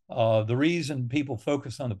does. The reason people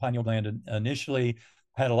focus on the pineal gland initially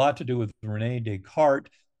had a lot to do with Rene Descartes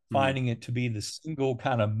Hmm. finding it to be the single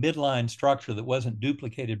kind of midline structure that wasn't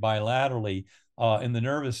duplicated bilaterally in the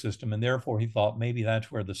nervous system, and therefore he thought maybe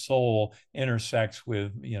that's where the soul intersects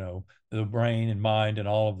with the brain and mind, and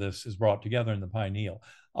all of this is brought together in the pineal.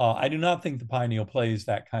 I do not think the pineal plays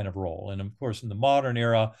that kind of role, and of course, in the modern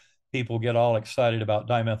era, people get all excited about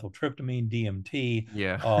dimethyltryptamine (DMT),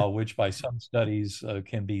 Yeah. which by some studies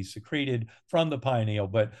can be secreted from the pineal.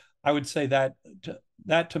 But I would say that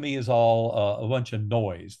to me is all a bunch of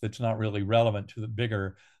noise that's not really relevant to the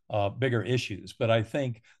bigger issues. But I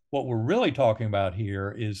think what we're really talking about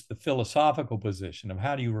here is the philosophical position of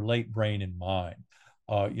how do you relate brain and mind.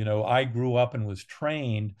 I grew up and was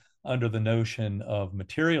trained under the notion of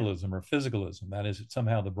materialism or physicalism. That is, that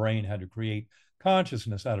somehow the brain had to create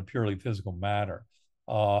consciousness out of purely physical matter.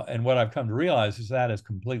 And what I've come to realize is that is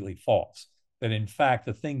completely false. That in fact,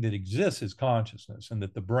 the thing that exists is consciousness, and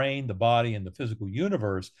that the brain, the body, and the physical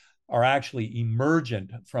universe are actually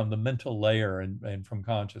emergent from the mental layer and from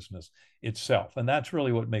consciousness itself. And that's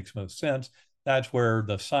really what makes most sense. That's where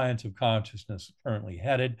the science of consciousness is currently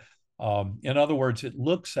headed. In other words, it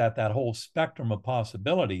looks at that whole spectrum of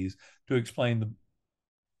possibilities to explain the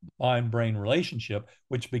mind brain relationship,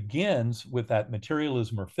 which begins with that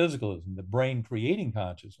materialism or physicalism, the brain creating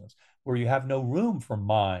consciousness, where you have no room for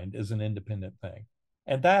mind as an independent thing.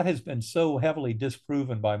 And that has been so heavily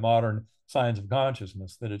disproven by modern science of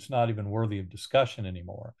consciousness that it's not even worthy of discussion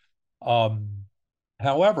anymore. Um,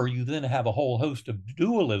 However, you then have a whole host of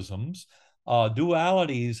dualisms.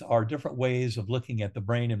 Dualities are different ways of looking at the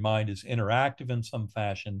brain and mind as interactive in some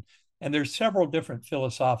fashion. And there's several different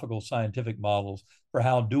philosophical scientific models for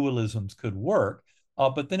how dualisms could work.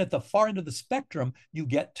 But then at the far end of the spectrum, you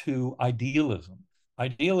get to idealism.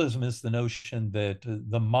 Idealism is the notion that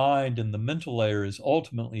the mind and the mental layer is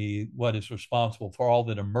ultimately what is responsible for all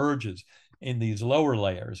that emerges in these lower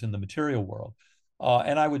layers in the material world.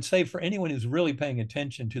 And I would say for anyone who's really paying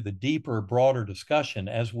attention to the deeper, broader discussion,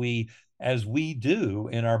 as we do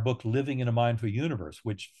in our book Living in a Mindful Universe,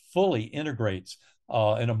 which fully integrates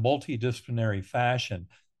in a multidisciplinary fashion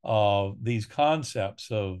these concepts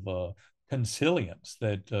of consilience,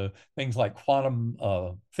 that things like quantum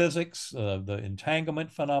physics, the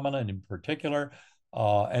entanglement phenomenon in particular,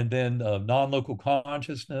 and then non-local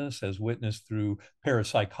consciousness as witnessed through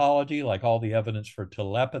parapsychology, like all the evidence for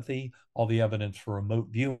telepathy, all the evidence for remote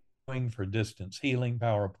viewing, for distance healing,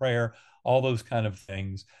 power of prayer, all those kind of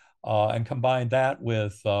things, and combine that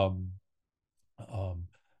with um,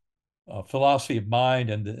 philosophy of mind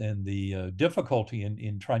and the difficulty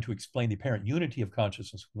in trying to explain the apparent unity of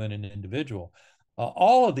consciousness within an individual.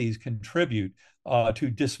 All of these contribute to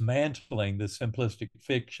dismantling the simplistic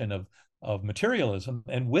fiction of materialism,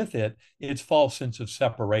 and with it, its false sense of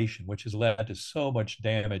separation, which has led to so much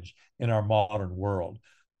damage in our modern world.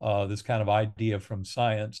 This kind of idea from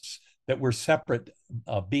science that we're separate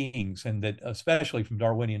beings, and that, especially from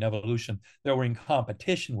Darwinian evolution, that we're in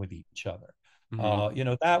competition with each other. Hmm.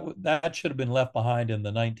 That should have been left behind in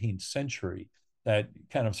the 19th century, that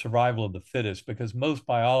kind of survival of the fittest, because most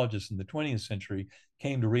biologists in the 20th century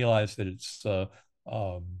came to realize that it's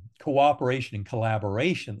um, cooperation and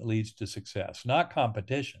collaboration that leads to success, not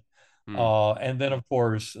competition. Mm. And then, of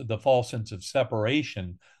course, the false sense of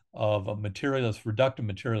separation of a materialist, reductive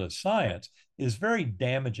materialist science is very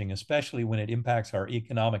damaging, especially when it impacts our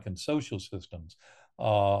economic and social systems,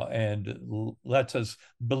 and lets us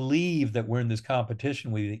believe that we're in this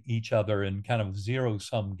competition with each other in kind of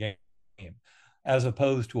zero-sum game, as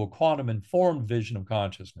opposed to a quantum-informed vision of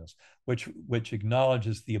consciousness, which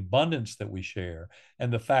acknowledges the abundance that we share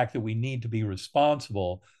and the fact that we need to be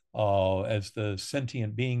responsible as the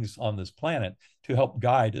sentient beings on this planet to help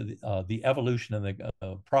guide the evolution and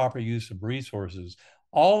the proper use of resources.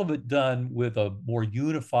 All of it done with a more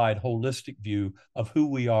unified, holistic view of who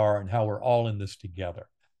we are and how we're all in this together.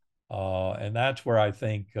 And that's where I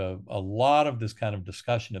think a lot of this kind of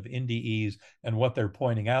discussion of NDEs and what they're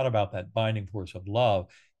pointing out about that binding force of love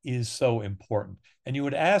is so important. And you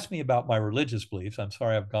would ask me about my religious beliefs. I'm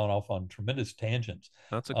sorry, I've gone off on tremendous tangents.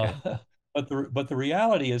 That's Uh, okay. but the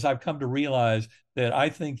reality is, I've come to realize that I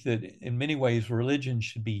think that in many ways religion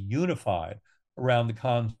should be unified around the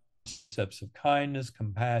concepts of kindness,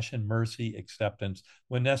 compassion, mercy, acceptance,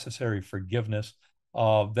 when necessary, forgiveness.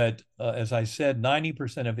 As I said,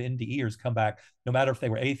 90% of NDEers come back, no matter if they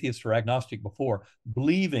were atheist or agnostic before,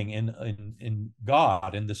 believing in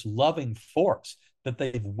God, in this loving force that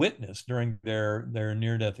they've witnessed during their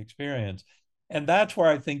near-death experience. And that's where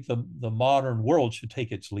I think the modern world should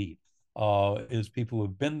take its lead, is people who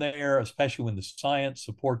have been there, especially when the science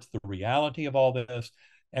supports the reality of all this.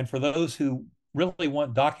 And for those who really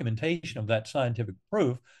want documentation of that scientific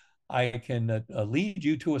proof, I can lead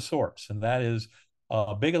you to a source, and that is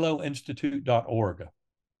bigelowinstitute.org.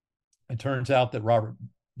 It turns out that Robert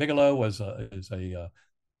Bigelow is a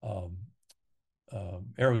um,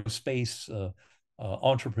 aerospace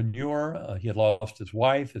entrepreneur. He had lost his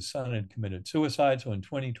wife, his son had committed suicide. So in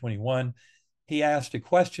 2021, he asked a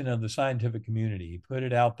question of the scientific community. He put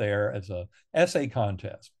it out there as an essay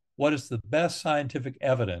contest. What is the best scientific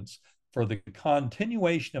evidence for the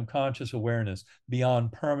continuation of conscious awareness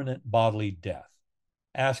beyond permanent bodily death?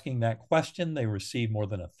 Asking that question, they received more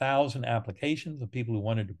than 1,000 applications of people who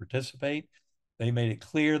wanted to participate. They made it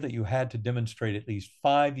clear that you had to demonstrate at least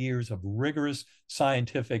 5 years of rigorous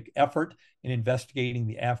scientific effort in investigating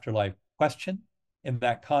the afterlife question. In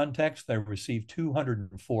that context, they received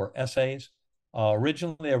 204 essays.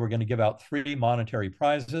 Originally, they were going to give out 3 monetary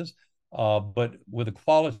prizes, but with the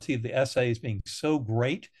quality of the essays being so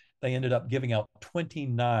great, they ended up giving out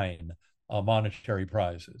 29 monetary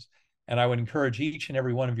prizes. And I would encourage each and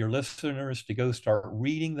every one of your listeners to go start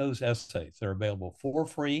reading those essays. They're available for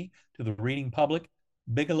free to the reading public.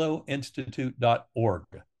 bigelowinstitute.org.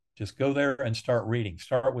 Just go there and start reading.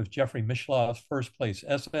 Start with Jeffrey Mishlaw's first place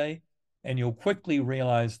essay, and you'll quickly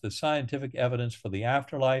realize the scientific evidence for the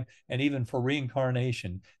afterlife and even for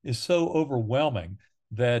reincarnation is so overwhelming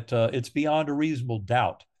that it's beyond a reasonable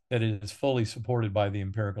doubt that it is fully supported by the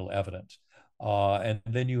empirical evidence. And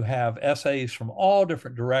then you have essays from all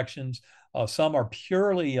different directions. Some are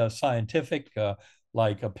purely scientific,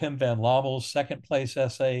 like Pim van Lommel's second place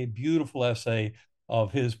essay, beautiful essay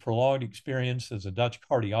of his prolonged experience as a Dutch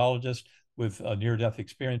cardiologist with near-death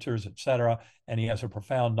experiencers, et cetera. And he has a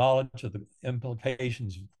profound knowledge of the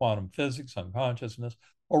implications of quantum physics on consciousness.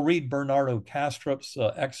 Or read Bernardo Kastrup's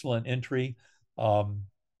excellent entry um,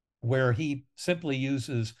 where he simply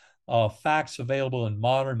uses facts available in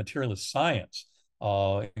modern materialist science,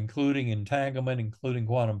 including entanglement, including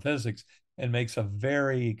quantum physics, and makes a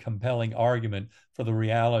very compelling argument for the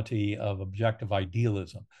reality of objective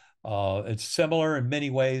idealism. It's similar in many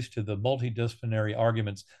ways to the multidisciplinary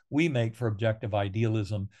arguments we make for objective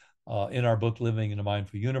idealism in our book, Living in a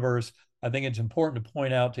Mindful Universe. I think it's important to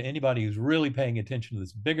point out to anybody who's really paying attention to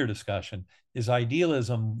this bigger discussion is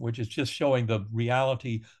idealism, which is just showing the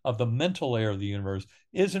reality of the mental layer of the universe,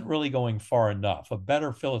 isn't really going far enough. A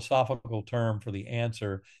better philosophical term for the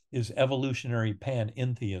answer is evolutionary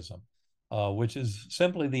panentheism, which is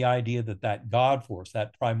simply the idea that that God force,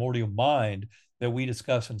 that primordial mind that we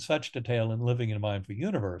discuss in such detail in Living in a Mindful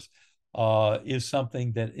Universe, is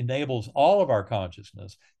something that enables all of our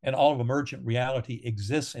consciousness, and all of emergent reality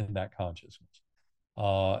exists in that consciousness.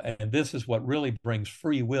 And this is what really brings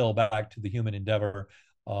free will back to the human endeavor,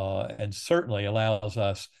 and certainly allows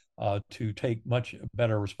us to take much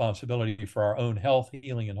better responsibility for our own health,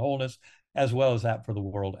 healing, and wholeness, as well as that for the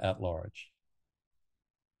world at large.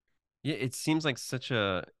 Yeah, it seems like such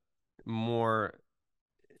a more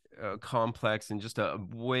complex and just a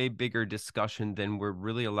way bigger discussion than we're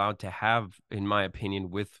really allowed to have, in my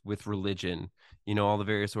opinion, with religion. You know, all the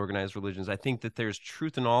various organized religions. I think that there's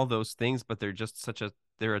truth in all those things, but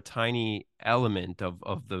they're a tiny element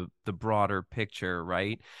of the broader picture,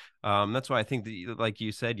 right? That's why I think that, like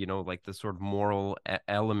you said, you know, like the sort of moral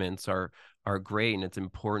elements are great, and it's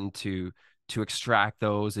important to extract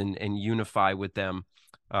those and unify with them.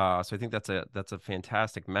 So I think that's a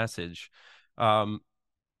fantastic message. Um,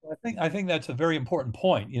 I think that's a very important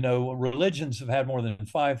point. You know, religions have had more than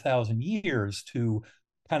 5,000 years to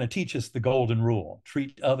kind of teach us the golden rule: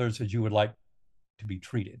 treat others as you would like to be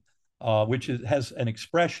treated, has an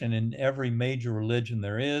expression in every major religion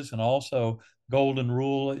there is, and also golden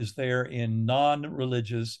rule is there in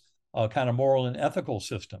non-religious kind of moral and ethical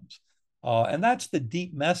systems. And that's the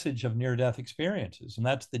deep message of near-death experiences, and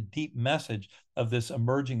that's the deep message of this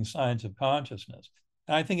emerging science of consciousness.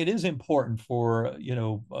 And I think it is important for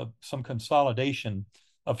some consolidation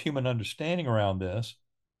of human understanding around this.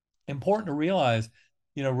 Important to realize,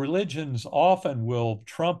 religions often will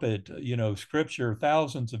trumpet, scripture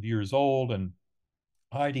thousands of years old and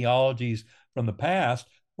ideologies from the past,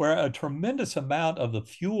 where a tremendous amount of the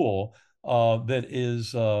fuel that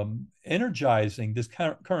is energizing this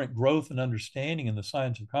current growth and understanding in the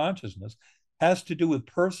science of consciousness has to do with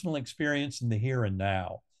personal experience in the here and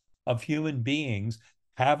now of human beings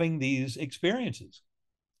having these experiences.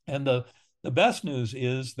 And the best news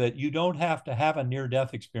is that you don't have to have a near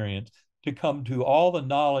death experience to come to all the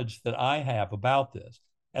knowledge that I have about this.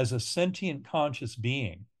 As a sentient conscious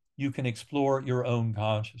being, you can explore your own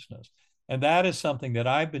consciousness. And that is something that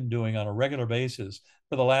I've been doing on a regular basis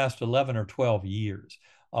for the last 11 or 12 years.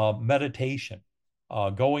 Meditation,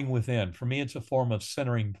 going within. For me, it's a form of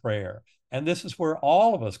centering prayer. And this is where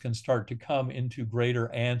all of us can start to come into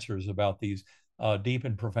greater answers about these deep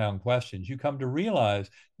and profound questions. You come to realize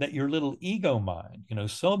that your little ego mind,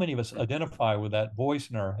 so many of us identify with that voice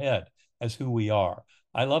in our head as who we are.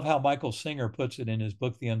 I love how Michael Singer puts it in his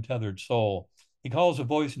book, The Untethered Soul. He calls a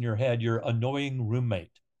voice in your head your annoying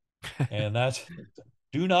roommate. And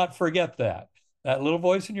do not forget that. That little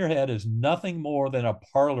voice in your head is nothing more than a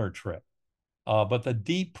parlor trick. But the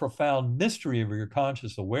deep, profound mystery of your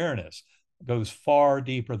conscious awareness goes far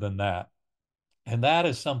deeper than that. And that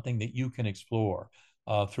is something that you can explore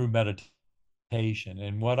through meditation.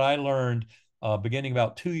 And what I learned beginning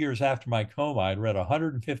about 2 years after my coma, I'd read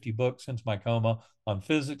 150 books since my coma on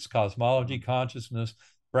physics, cosmology, consciousness,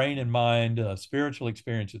 brain and mind, spiritual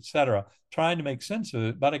experience, etc., trying to make sense of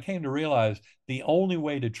it. But I came to realize the only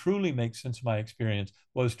way to truly make sense of my experience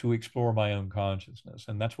was to explore my own consciousness.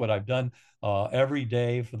 And that's what I've done every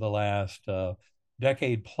day for the last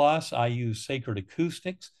decade plus. I use sacred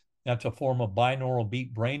acoustics. That's a form of binaural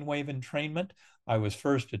beat brainwave entrainment. I was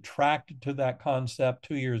first attracted to that concept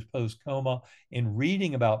 2 years post-coma in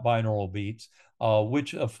reading about binaural beats,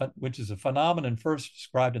 which is a phenomenon first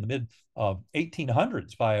described in the mid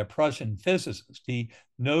 1800s by a Prussian physicist. He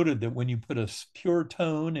noted that when you put a pure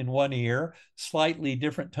tone in one ear, slightly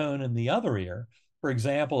different tone in the other ear, for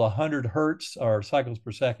example, 100 hertz or cycles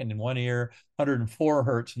per second in one ear, 104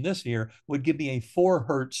 hertz in this ear would give me a 4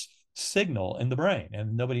 hertz signal in the brain.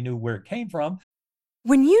 And nobody knew where it came from.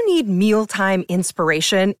 When you need mealtime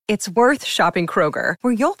inspiration, it's worth shopping Kroger,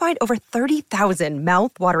 where you'll find over 30,000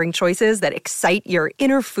 mouth-watering choices that excite your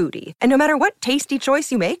inner foodie. And no matter what tasty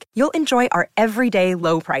choice you make, you'll enjoy our everyday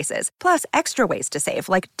low prices, plus extra ways to save,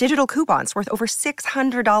 like digital coupons worth over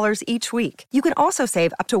 $600 each week. You can also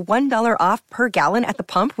save up to $1 off per gallon at the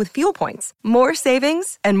pump with fuel points. More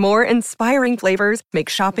savings and more inspiring flavors make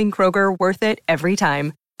shopping Kroger worth it every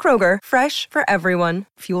time. Kroger, fresh for everyone.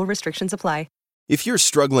 Fuel restrictions apply. If you're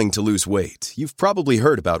struggling to lose weight, you've probably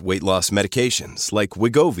heard about weight loss medications like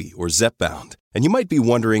Wegovy or Zepbound, and you might be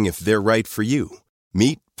wondering if they're right for you.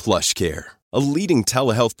 Meet PlushCare, a leading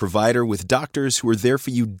telehealth provider with doctors who are there for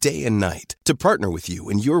you day and night to partner with you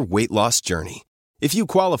in your weight loss journey. If you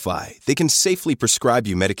qualify, they can safely prescribe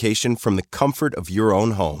you medication from the comfort of your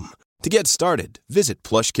own home. To get started, visit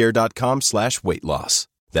plushcare.com/weight loss.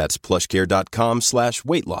 That's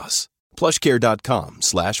plushcare.com/weight loss.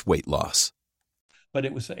 plushcare.com/weight loss. But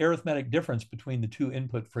it was the arithmetic difference between the two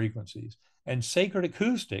input frequencies. And sacred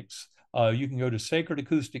acoustics, you can go to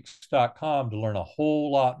sacredacoustics.com to learn a whole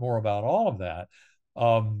lot more about all of that.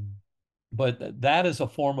 But that is a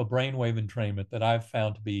form of brainwave entrainment that I've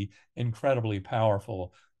found to be incredibly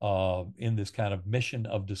powerful in this kind of mission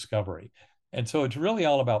of discovery. And so it's really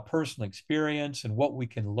all about personal experience and what we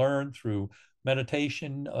can learn through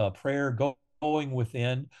meditation, prayer, going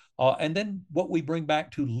within, and then what we bring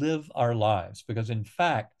back to live our lives. Because in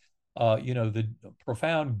fact, the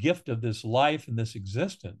profound gift of this life and this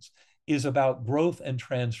existence is about growth and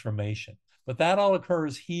transformation. But that all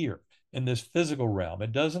occurs here in this physical realm.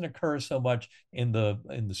 It doesn't occur so much in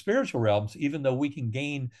the spiritual realms, even though we can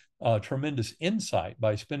gain tremendous insight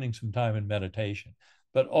by spending some time in meditation.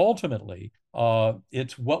 But ultimately,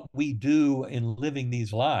 it's what we do in living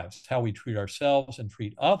these lives, how we treat ourselves and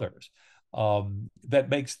treat others, that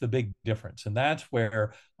makes the big difference. And that's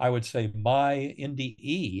where I would say my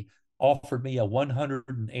NDE offered me a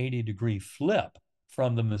 180-degree flip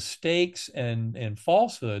from the mistakes and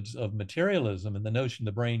falsehoods of materialism and the notion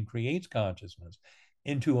the brain creates consciousness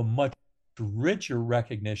into a much richer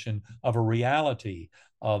recognition of a reality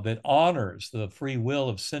that honors the free will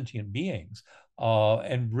of sentient beings,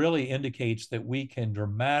 and really indicates that we can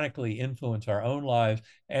dramatically influence our own lives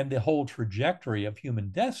and the whole trajectory of human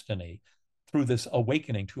destiny through this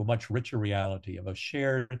awakening to a much richer reality of a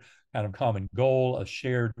shared kind of common goal, a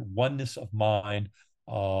shared oneness of mind,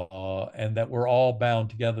 and that we're all bound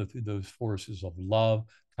together through those forces of love,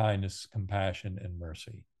 kindness, compassion, and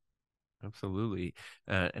mercy. Absolutely.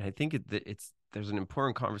 And I think there's an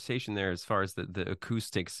important conversation there as far as the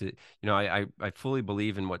acoustics. I fully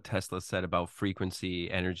believe in what Tesla said about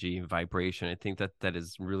frequency, energy, vibration. I think that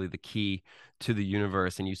is really the key to the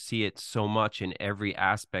universe. And you see it so much in every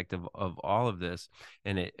aspect of all of this.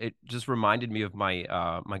 And it just reminded me of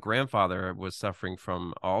my grandfather was suffering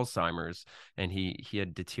from Alzheimer's, and he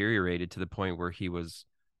had deteriorated to the point where he was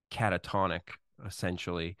catatonic,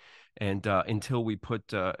 essentially. And until we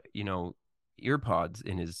put earpods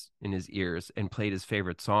in his ears and played his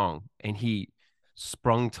favorite song, and he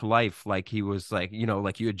sprung to life like he was like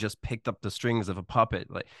like you had just picked up the strings of a puppet,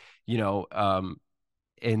 like you know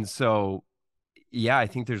and so yeah, I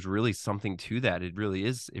think there's really something to that. It really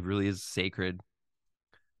is sacred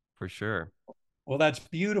for sure. Well, that's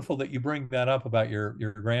beautiful that you bring that up about your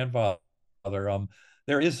grandfather.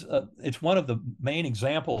 There is it's one of the main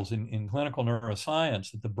examples in clinical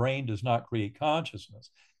neuroscience that the brain does not create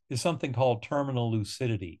consciousness is something called terminal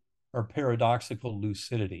lucidity or paradoxical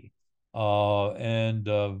lucidity. And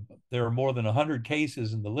there are more than 100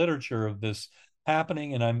 cases in the literature of this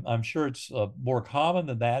happening, and I'm sure it's more common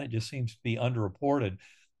than that. It just seems to be underreported.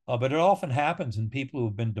 But it often happens in people who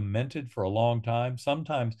have been demented for a long time.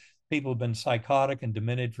 Sometimes people have been psychotic and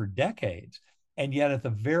demented for decades. And yet, at the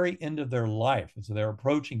very end of their life, as they're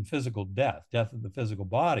approaching physical death of the physical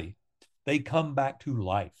body, they come back to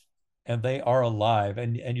life and they are alive.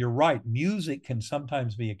 And you're right, music can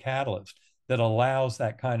sometimes be a catalyst that allows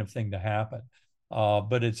that kind of thing to happen.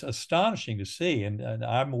 But it's astonishing to see. And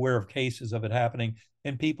I'm aware of cases of it happening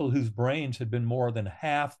in people whose brains had been more than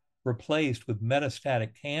half replaced with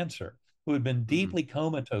metastatic cancer, who had been deeply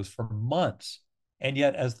comatose for months. And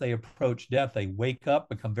yet, as they approach death, they wake up,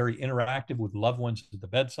 become very interactive with loved ones at the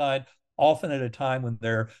bedside, often at a time when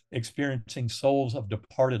they're experiencing souls of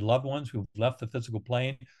departed loved ones who've left the physical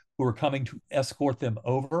plane, who are coming to escort them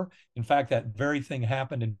over. In fact, that very thing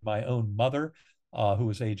happened in my own mother, who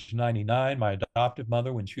was age 99, my adoptive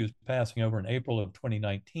mother, when she was passing over in April of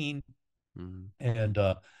 2019. And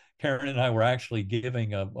Karen and I were actually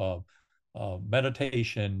giving a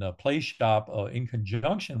meditation play shop in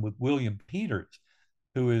conjunction with William Peters,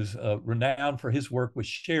 who is renowned for his work with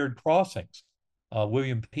shared crossings.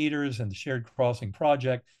 William Peters and the Shared Crossing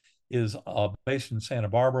Project is based in Santa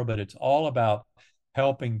Barbara, but it's all about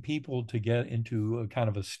helping people to get into a kind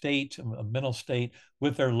of a state, a mental state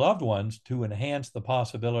with their loved ones to enhance the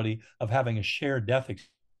possibility of having a shared death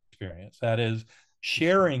experience. That is,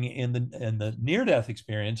 sharing in the near death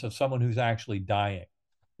experience of someone who's actually dying,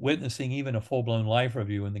 witnessing even a full blown life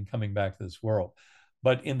review, and then coming back to this world.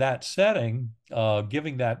 But in that setting,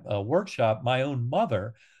 giving that workshop, my own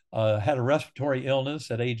mother had a respiratory illness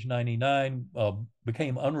at age 99,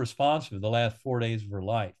 became unresponsive the last 4 days of her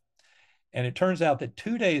life. And it turns out that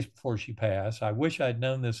 2 days before she passed, I wish I'd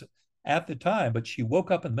known this at the time, but she woke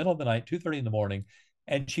up in the middle of the night, 2:30 in the morning,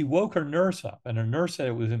 and she woke her nurse up. And her nurse said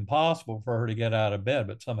it was impossible for her to get out of bed,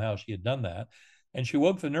 but somehow she had done that. And she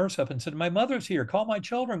woke the nurse up and said, "My mother's here. Call my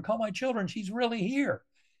children. Call my children. She's really here."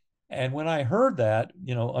 And when I heard that,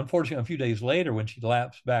 unfortunately, a few days later, when she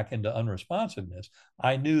lapsed back into unresponsiveness,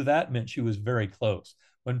 I knew that meant she was very close.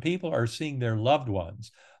 When people are seeing their loved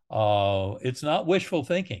ones, it's not wishful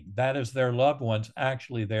thinking. That is their loved ones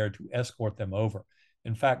actually there to escort them over.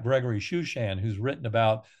 In fact, Gregory Shushan, who's written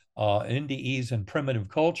about NDEs and primitive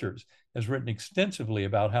cultures, has written extensively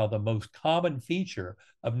about how the most common feature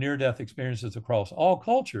of near-death experiences across all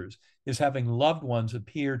cultures is having loved ones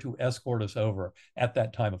appear to escort us over at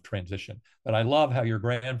that time of transition. But I love how your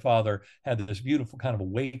grandfather had this beautiful kind of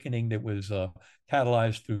awakening that was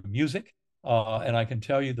catalyzed through music. And I can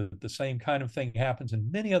tell you that the same kind of thing happens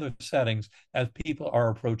in many other settings as people are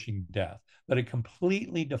approaching death. But it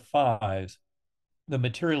completely defies the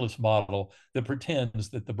materialist model that pretends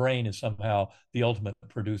that the brain is somehow the ultimate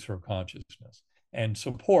producer of consciousness and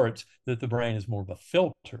supports that the brain is more of a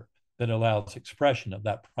filter that allows expression of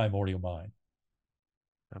that primordial mind.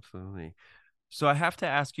 Absolutely. So I have to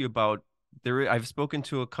ask you about there. I've spoken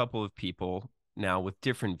to a couple of people now with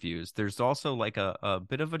different views. There's also like a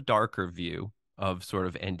bit of a darker view of sort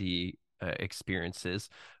of NDE experiences.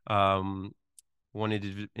 One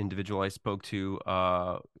individual I spoke to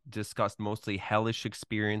discussed mostly hellish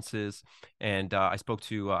experiences, and I spoke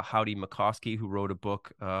to Howdy McCoskey, who wrote a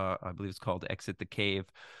book, I believe it's called "Exit the Cave,"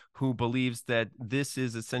 who believes that this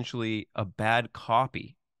is essentially a bad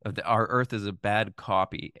copy. Our Earth is a bad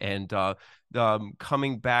copy, and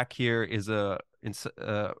coming back here is a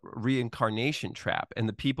reincarnation trap, and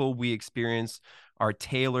the people we experience are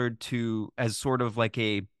tailored to as sort of like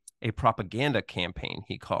a propaganda campaign,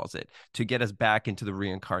 he calls it, to get us back into the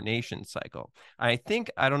reincarnation cycle. I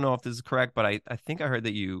don't know if this is correct, but I think I heard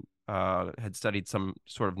that you had studied some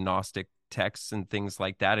sort of Gnostic texts and things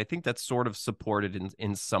like that. I think that's sort of supported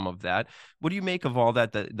in some of that. What do you make of all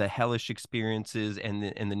that, the hellish experiences and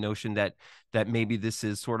the notion that maybe this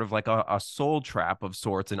is sort of like a soul trap of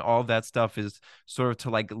sorts, and all of that stuff is sort of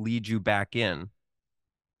to like lead you back in?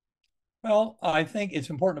 Well, I think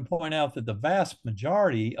it's important to point out that the vast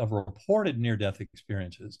majority of reported near death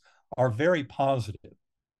experiences are very positive,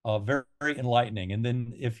 very, very enlightening. And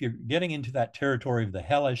then if you're getting into that territory of the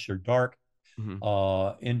hellish or dark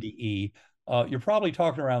Mm-hmm. NDE, you're probably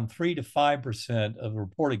talking around 3 to 5% of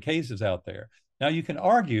reported cases out there. Now, you can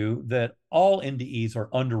argue that all NDEs are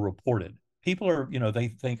underreported. People are, they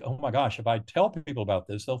think, oh my gosh, if I tell people about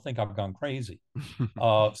this, they'll think I've gone crazy.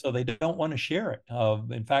 So they don't want to share it.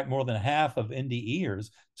 In fact, more than half of NDEers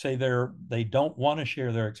say they don't want to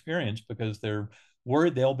share their experience because they're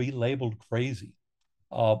worried they'll be labeled crazy.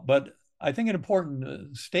 But I think an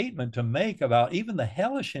important statement to make about even the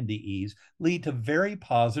hellish NDEs lead to very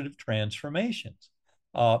positive transformations.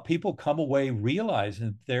 People come away realizing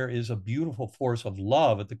that there is a beautiful force of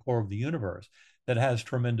love at the core of the universe that has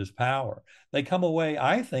tremendous power. They come away,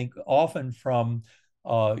 I think, often from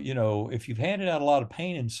if you've handed out a lot of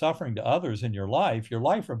pain and suffering to others in your life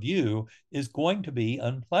review is going to be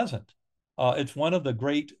unpleasant. It's one of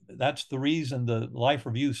the that's the reason the life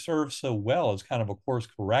review serves so well as kind of a course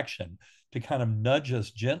correction to kind of nudge us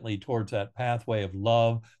gently towards that pathway of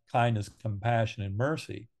love, kindness, compassion, and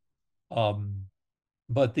mercy. Um,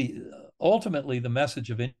 but ultimately, the message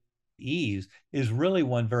of NDEs is really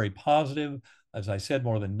one very positive. As I said,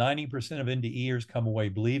 more than 90% of NDEers come away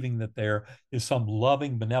believing that there is some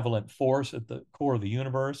loving, benevolent force at the core of the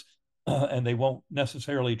universe, and they won't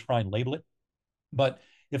necessarily try and label it. But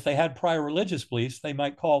if they had prior religious beliefs, they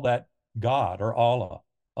might call that God or Allah,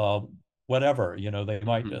 uh, whatever. They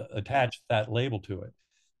might Mhm. attach that label to it.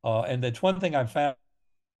 And that's one thing I've found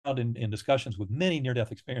in discussions with many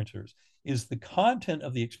near-death experiencers is the content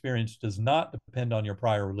of the experience does not depend on your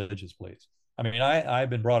prior religious beliefs. I mean, I've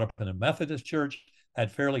been brought up in a Methodist church,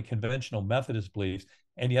 had fairly conventional Methodist beliefs,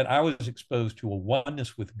 and yet I was exposed to a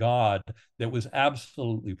oneness with God that was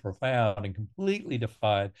absolutely profound and completely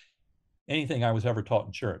defied anything I was ever taught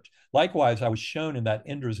in church. Likewise, I was shown in that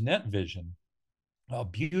Indra's Net vision a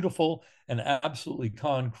beautiful and absolutely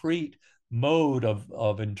concrete mode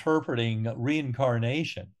of interpreting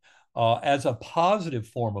reincarnation as a positive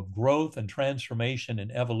form of growth and transformation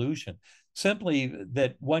and evolution. Simply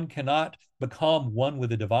that one cannot become one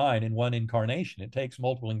with the divine in one incarnation. It takes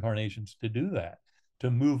multiple incarnations to do that, to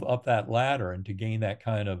move up that ladder and to gain that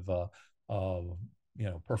kind of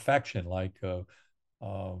perfection, like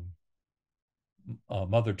um,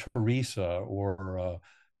 Mother Teresa or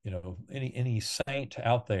any saint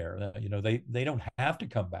out there. They don't have to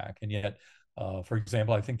come back, and yet, for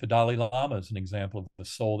example, I think the Dalai Lama is an example of a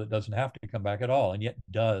soul that doesn't have to come back at all, and yet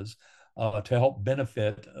does to help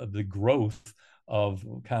benefit the growth of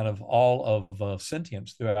kind of all of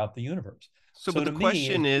sentience throughout the universe. So, but So the to me,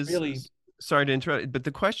 question it's is, really sorry to interrupt, but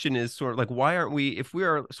the question is sort of like, why aren't we, if we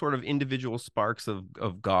are sort of individual sparks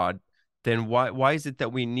of God, then why is it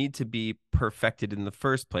that we need to be perfected in the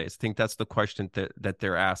first place? I think that's the question that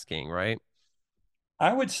they're asking, right?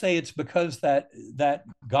 I would say it's because that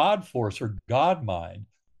God force or God mind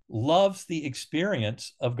loves the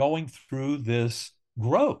experience of going through this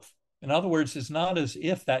growth. In other words, it's not as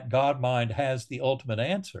if that God mind has the ultimate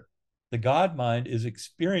answer. The God mind is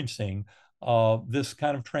experiencing this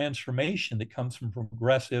kind of transformation that comes from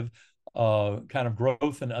progressive kind of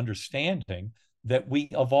growth and understanding that we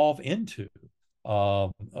evolve into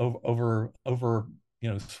over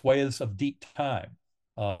swathes of deep time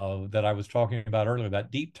that I was talking about earlier. That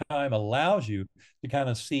deep time allows you to kind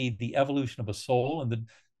of see the evolution of a soul and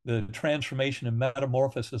the transformation and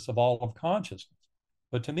metamorphosis of all of consciousness.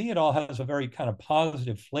 But to me, it all has a very kind of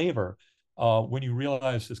positive flavor when you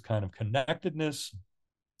realize this kind of connectedness,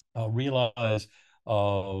 realize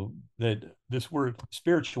that this word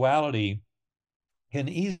spirituality can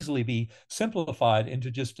easily be simplified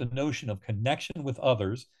into just a notion of connection with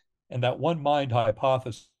others. And that one mind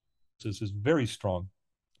hypothesis is very strong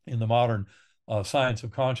in the modern science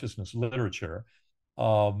of consciousness literature.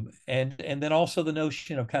 And then also the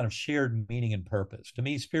notion of kind of shared meaning and purpose. To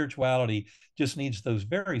me, spirituality just needs those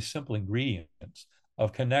very simple ingredients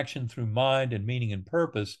of connection through mind and meaning and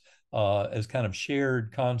purpose as kind of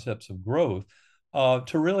shared concepts of growth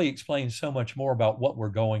to really explain so much more about what we're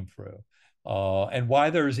going through and why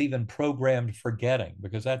there's even programmed forgetting,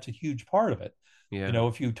 because that's a huge part of it. Yeah.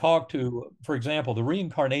 If you talk to, for example, the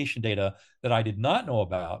reincarnation data that I did not know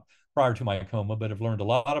about prior to my coma, but have learned a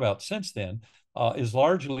lot about since then, is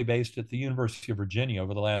largely based at the University of Virginia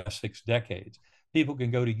over the last 6 decades. People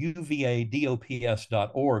can go to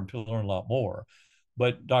uvadops.org to learn a lot more.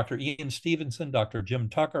 But Dr. Ian Stevenson, Dr. Jim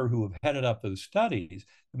Tucker, who have headed up those studies,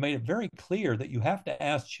 have made it very clear that you have to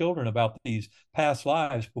ask children about these past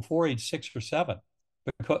lives before age 6 or 7.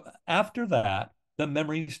 Because after that, the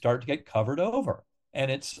memories start to get covered over. And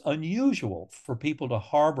it's unusual for people to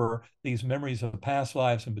harbor these memories of past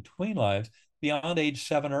lives and between lives beyond age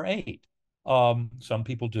 7 or 8. Some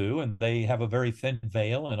people do, and they have a very thin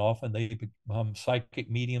veil, and often they become psychic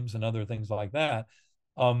mediums and other things like that.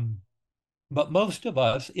 Um, but most of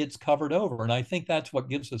us, it's covered over. And I think that's what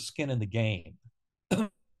gives us skin in the game,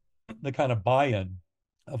 the kind of buy-in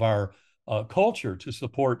of our culture to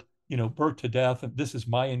support, birth to death. And this is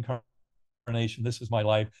my incarnation, this is my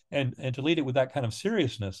life, and to lead it with that kind of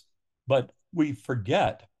seriousness. But we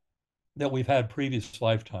forget that we've had previous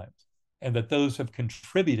lifetimes and that those have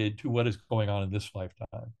contributed to what is going on in this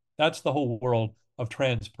lifetime. That's the whole world of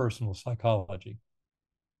transpersonal psychology.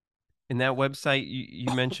 In that website,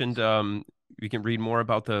 you mentioned you can read more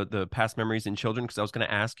about the past memories in children, because I was going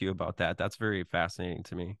to ask you about that. That's very fascinating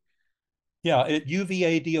to me. Yeah, at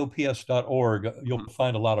uvadops.org, you'll Mhm.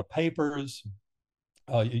 find a lot of papers.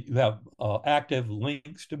 You have active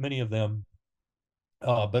links to many of them.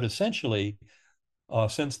 But essentially,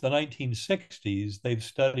 since the 1960s, they've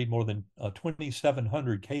studied more than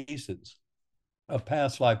 2,700 cases of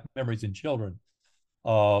past life memories in children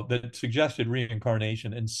that suggested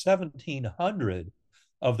reincarnation, and 1,700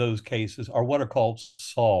 of those cases are what are called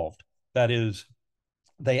solved. That is,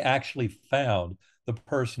 they actually found the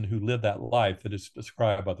person who lived that life that is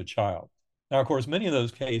described by the child. Now, of course, many of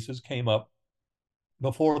those cases came up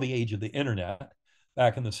before the age of the internet,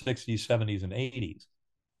 back in the 60s, 70s, and 80s.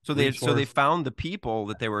 So they Resource found the people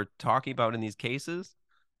that they were talking about in these cases.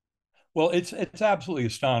 Well, it's absolutely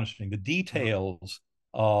astonishing the Uh-huh. details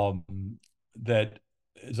that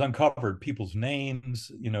is uncovered, people's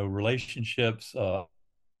names, relationships,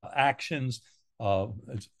 actions.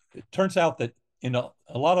 It turns out that in a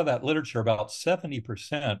lot of that literature, about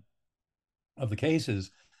 70% of the cases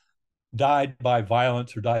died by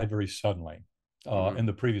violence or died very suddenly Hmm. in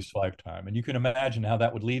the previous lifetime. And you can imagine how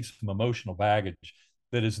that would leave some emotional baggage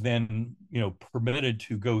that is then, permitted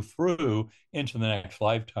to go through into the next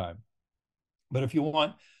lifetime. But if you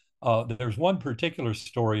want, there's one particular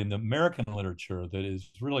story in the American literature that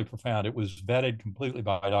is really profound. It was vetted completely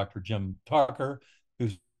by Dr. Jim Tucker,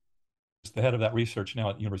 who's the head of that research now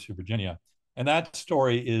at the University of Virginia. And that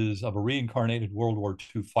story is of a reincarnated World War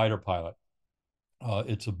II fighter pilot.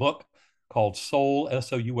 It's a book called Soul,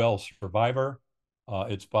 Soul Survivor.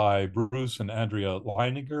 It's by Bruce and Andrea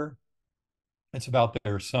Leininger. It's about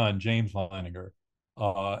their son, James Leininger.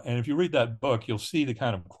 And if you read that book, you'll see the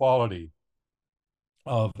kind of quality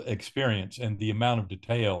of experience and the amount of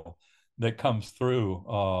detail that comes through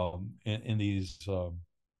in these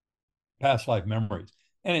past life memories.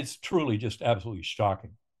 And it's truly just absolutely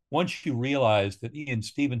shocking. Once you realize that Ian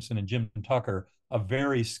Stevenson and Jim Tucker are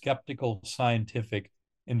very skeptical scientific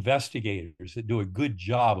investigators that do a good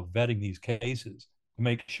job of vetting these cases to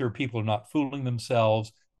make sure people are not fooling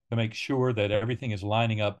themselves, to make sure that everything is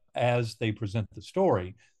lining up as they present the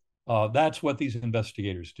story. That's what these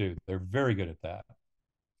investigators do. They're very good at that.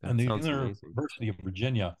 That And the sounds amazing. University of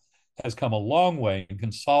Virginia has come a long way in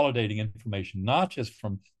consolidating information, not just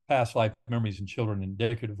from past life memories in children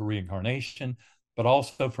indicative of reincarnation, but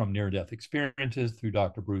also from near-death experiences through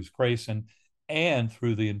Dr. Bruce Grayson and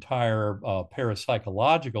through the entire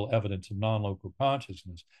parapsychological evidence of non-local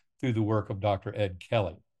consciousness through the work of Dr. Ed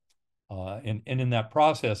Kelly. And in that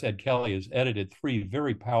process, Ed Kelly has edited 3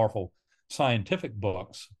 very powerful scientific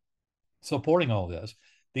books supporting all this.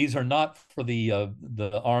 These are not for the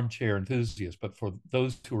armchair enthusiast, but for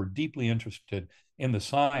those who are deeply interested in the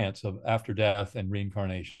science of after death and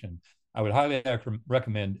reincarnation. I would highly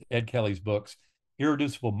recommend Ed Kelly's books,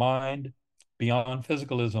 Irreducible Mind, Beyond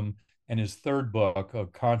Physicalism, and his 3rd book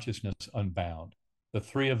of Consciousness Unbound. The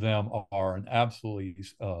 3 of them are an absolutely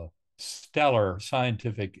stellar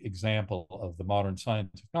scientific example of the modern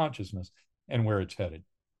science of consciousness and where it's headed.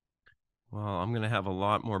 Well, I'm gonna have a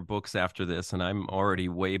lot more books after this, and I'm already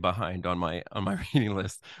way behind on my reading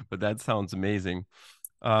list. But that sounds amazing.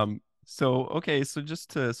 So okay, so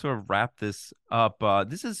just to sort of wrap this up,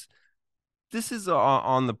 this is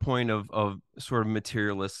on the point of sort of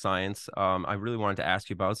materialist science. I really wanted to ask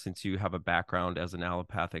you about, since you have a background as an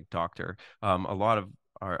allopathic doctor. A lot of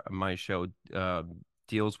my show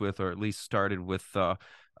deals with, or at least started with,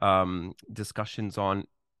 discussions on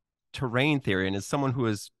terrain theory. And as someone who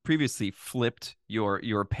has previously flipped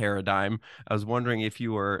your paradigm, I was wondering if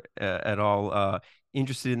you were at all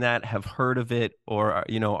interested in that, have heard of it, or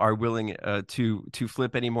are willing to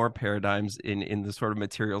flip any more paradigms in the sort of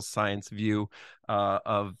material science view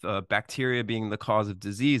of bacteria being the cause of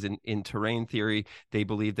disease. In terrain theory, they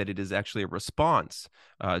believe that it is actually a response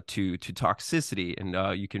to toxicity.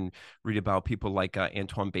 And you can read about people like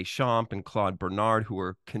Antoine Béchamp and Claude Bernard, who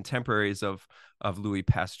were contemporaries of Louis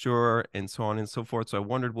Pasteur and so on and so forth. So I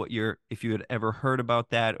wondered if you had ever heard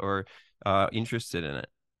about that or interested in it.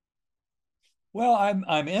 Well,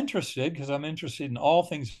 I'm interested because I'm interested in all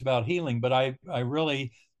things about healing, but I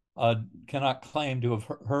really cannot claim to have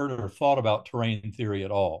heard or thought about terrain theory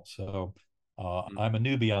at all. So I'm a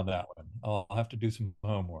newbie on that one. I'll have to do some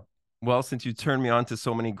homework. Well, since you turned me on to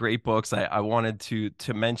so many great books, I wanted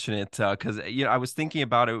to mention it because I was thinking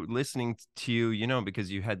about it listening to you, because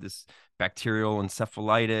you had this bacterial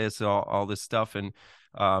encephalitis, all this stuff, and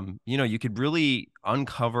you could really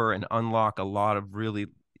uncover and unlock a lot of really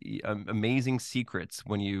amazing secrets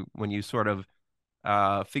when you sort of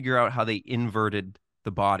figure out how they inverted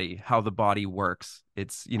the body, how the body works.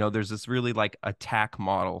 It's, there's this really like attack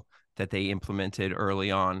model that they implemented early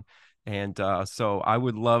on. And so I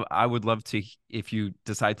would love to, if you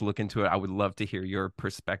decide to look into it, I would love to hear your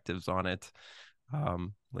perspectives on it All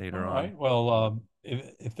later on. right. Well,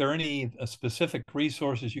 if there are any specific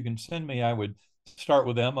resources you can send me, I would start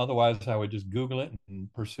with them. Otherwise, I would just Google it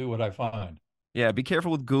and pursue what I find. Yeah, be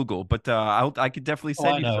careful with Google, but I could definitely Oh,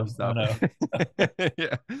 send I you some know. I stuff. know.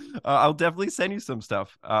 Yeah, I'll definitely send you some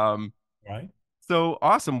stuff. Right. So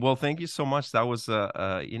awesome. Well, thank you so much. That was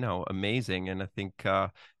amazing, and I think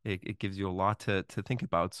it gives you a lot to think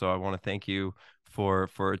about. So I want to thank you for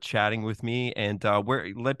chatting with me, and where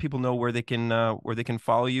let people know where they can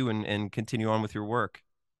follow you and continue on with your work.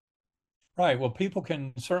 Right. Well, people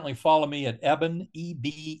can certainly follow me at Eben,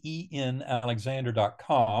 EBEN,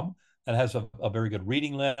 Alexander.com. That has a very good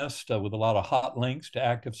reading list with a lot of hot links to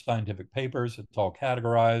active scientific papers. It's all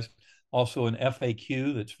categorized. Also, an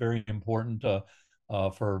FAQ that's very important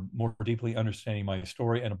for more deeply understanding my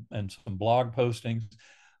story, and some blog postings.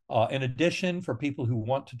 In addition, for people who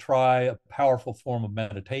want to try a powerful form of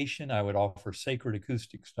meditation, I would offer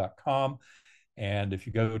sacredacoustics.com. And if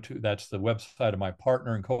you go to, that's the website of my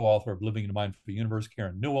partner and co-author of Living in a Mindful Universe,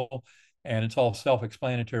 Karen Newell. And it's all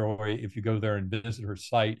self-explanatory if you go there and visit her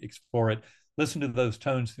site, explore it, listen to those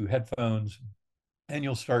tones through headphones, and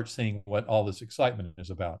you'll start seeing what all this excitement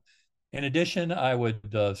is about. In addition, I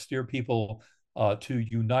would steer people to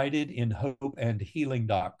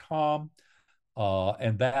unitedinhopeandhealing.com.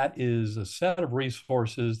 And that is a set of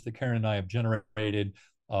resources that Karen and I have generated,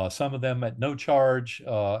 some of them at no charge.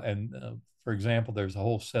 For example, there's a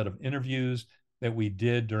whole set of interviews that we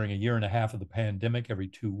did during a year and a half of the pandemic every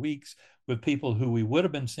 2 weeks with people who we would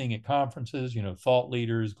have been seeing at conferences, thought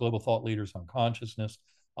leaders, global thought leaders on consciousness,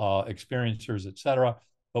 experiencers, et cetera.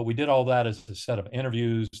 But we did all that as a set of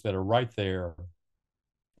interviews that are right there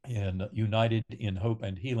in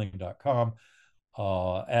unitedinhopeandhealing.com,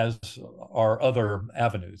 as are other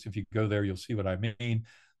avenues. If you go there, you'll see what I mean.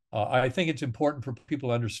 I think it's important for people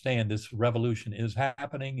to understand this revolution is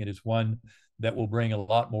happening. It is one that will bring a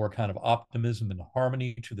lot more kind of optimism and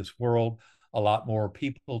harmony to this world, a lot more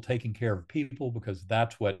people taking care of people, because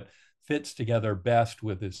that's what fits together best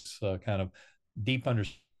with this kind of deep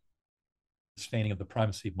understanding of the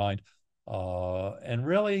primacy of mind. And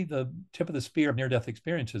really, the tip of the spear of near-death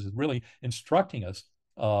experiences is really instructing us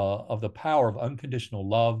of the power of unconditional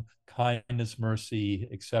love, kindness, mercy,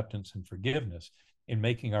 acceptance, and forgiveness in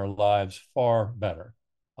making our lives far better,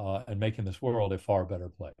 and making this world a far better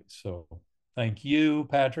place. So thank you,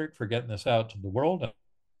 Patrick, for getting this out to the world.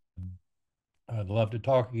 I'd love to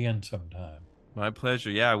talk again sometime. My pleasure.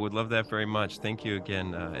 Yeah, I would love that very much. Thank you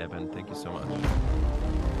again, Eben. Thank you so much.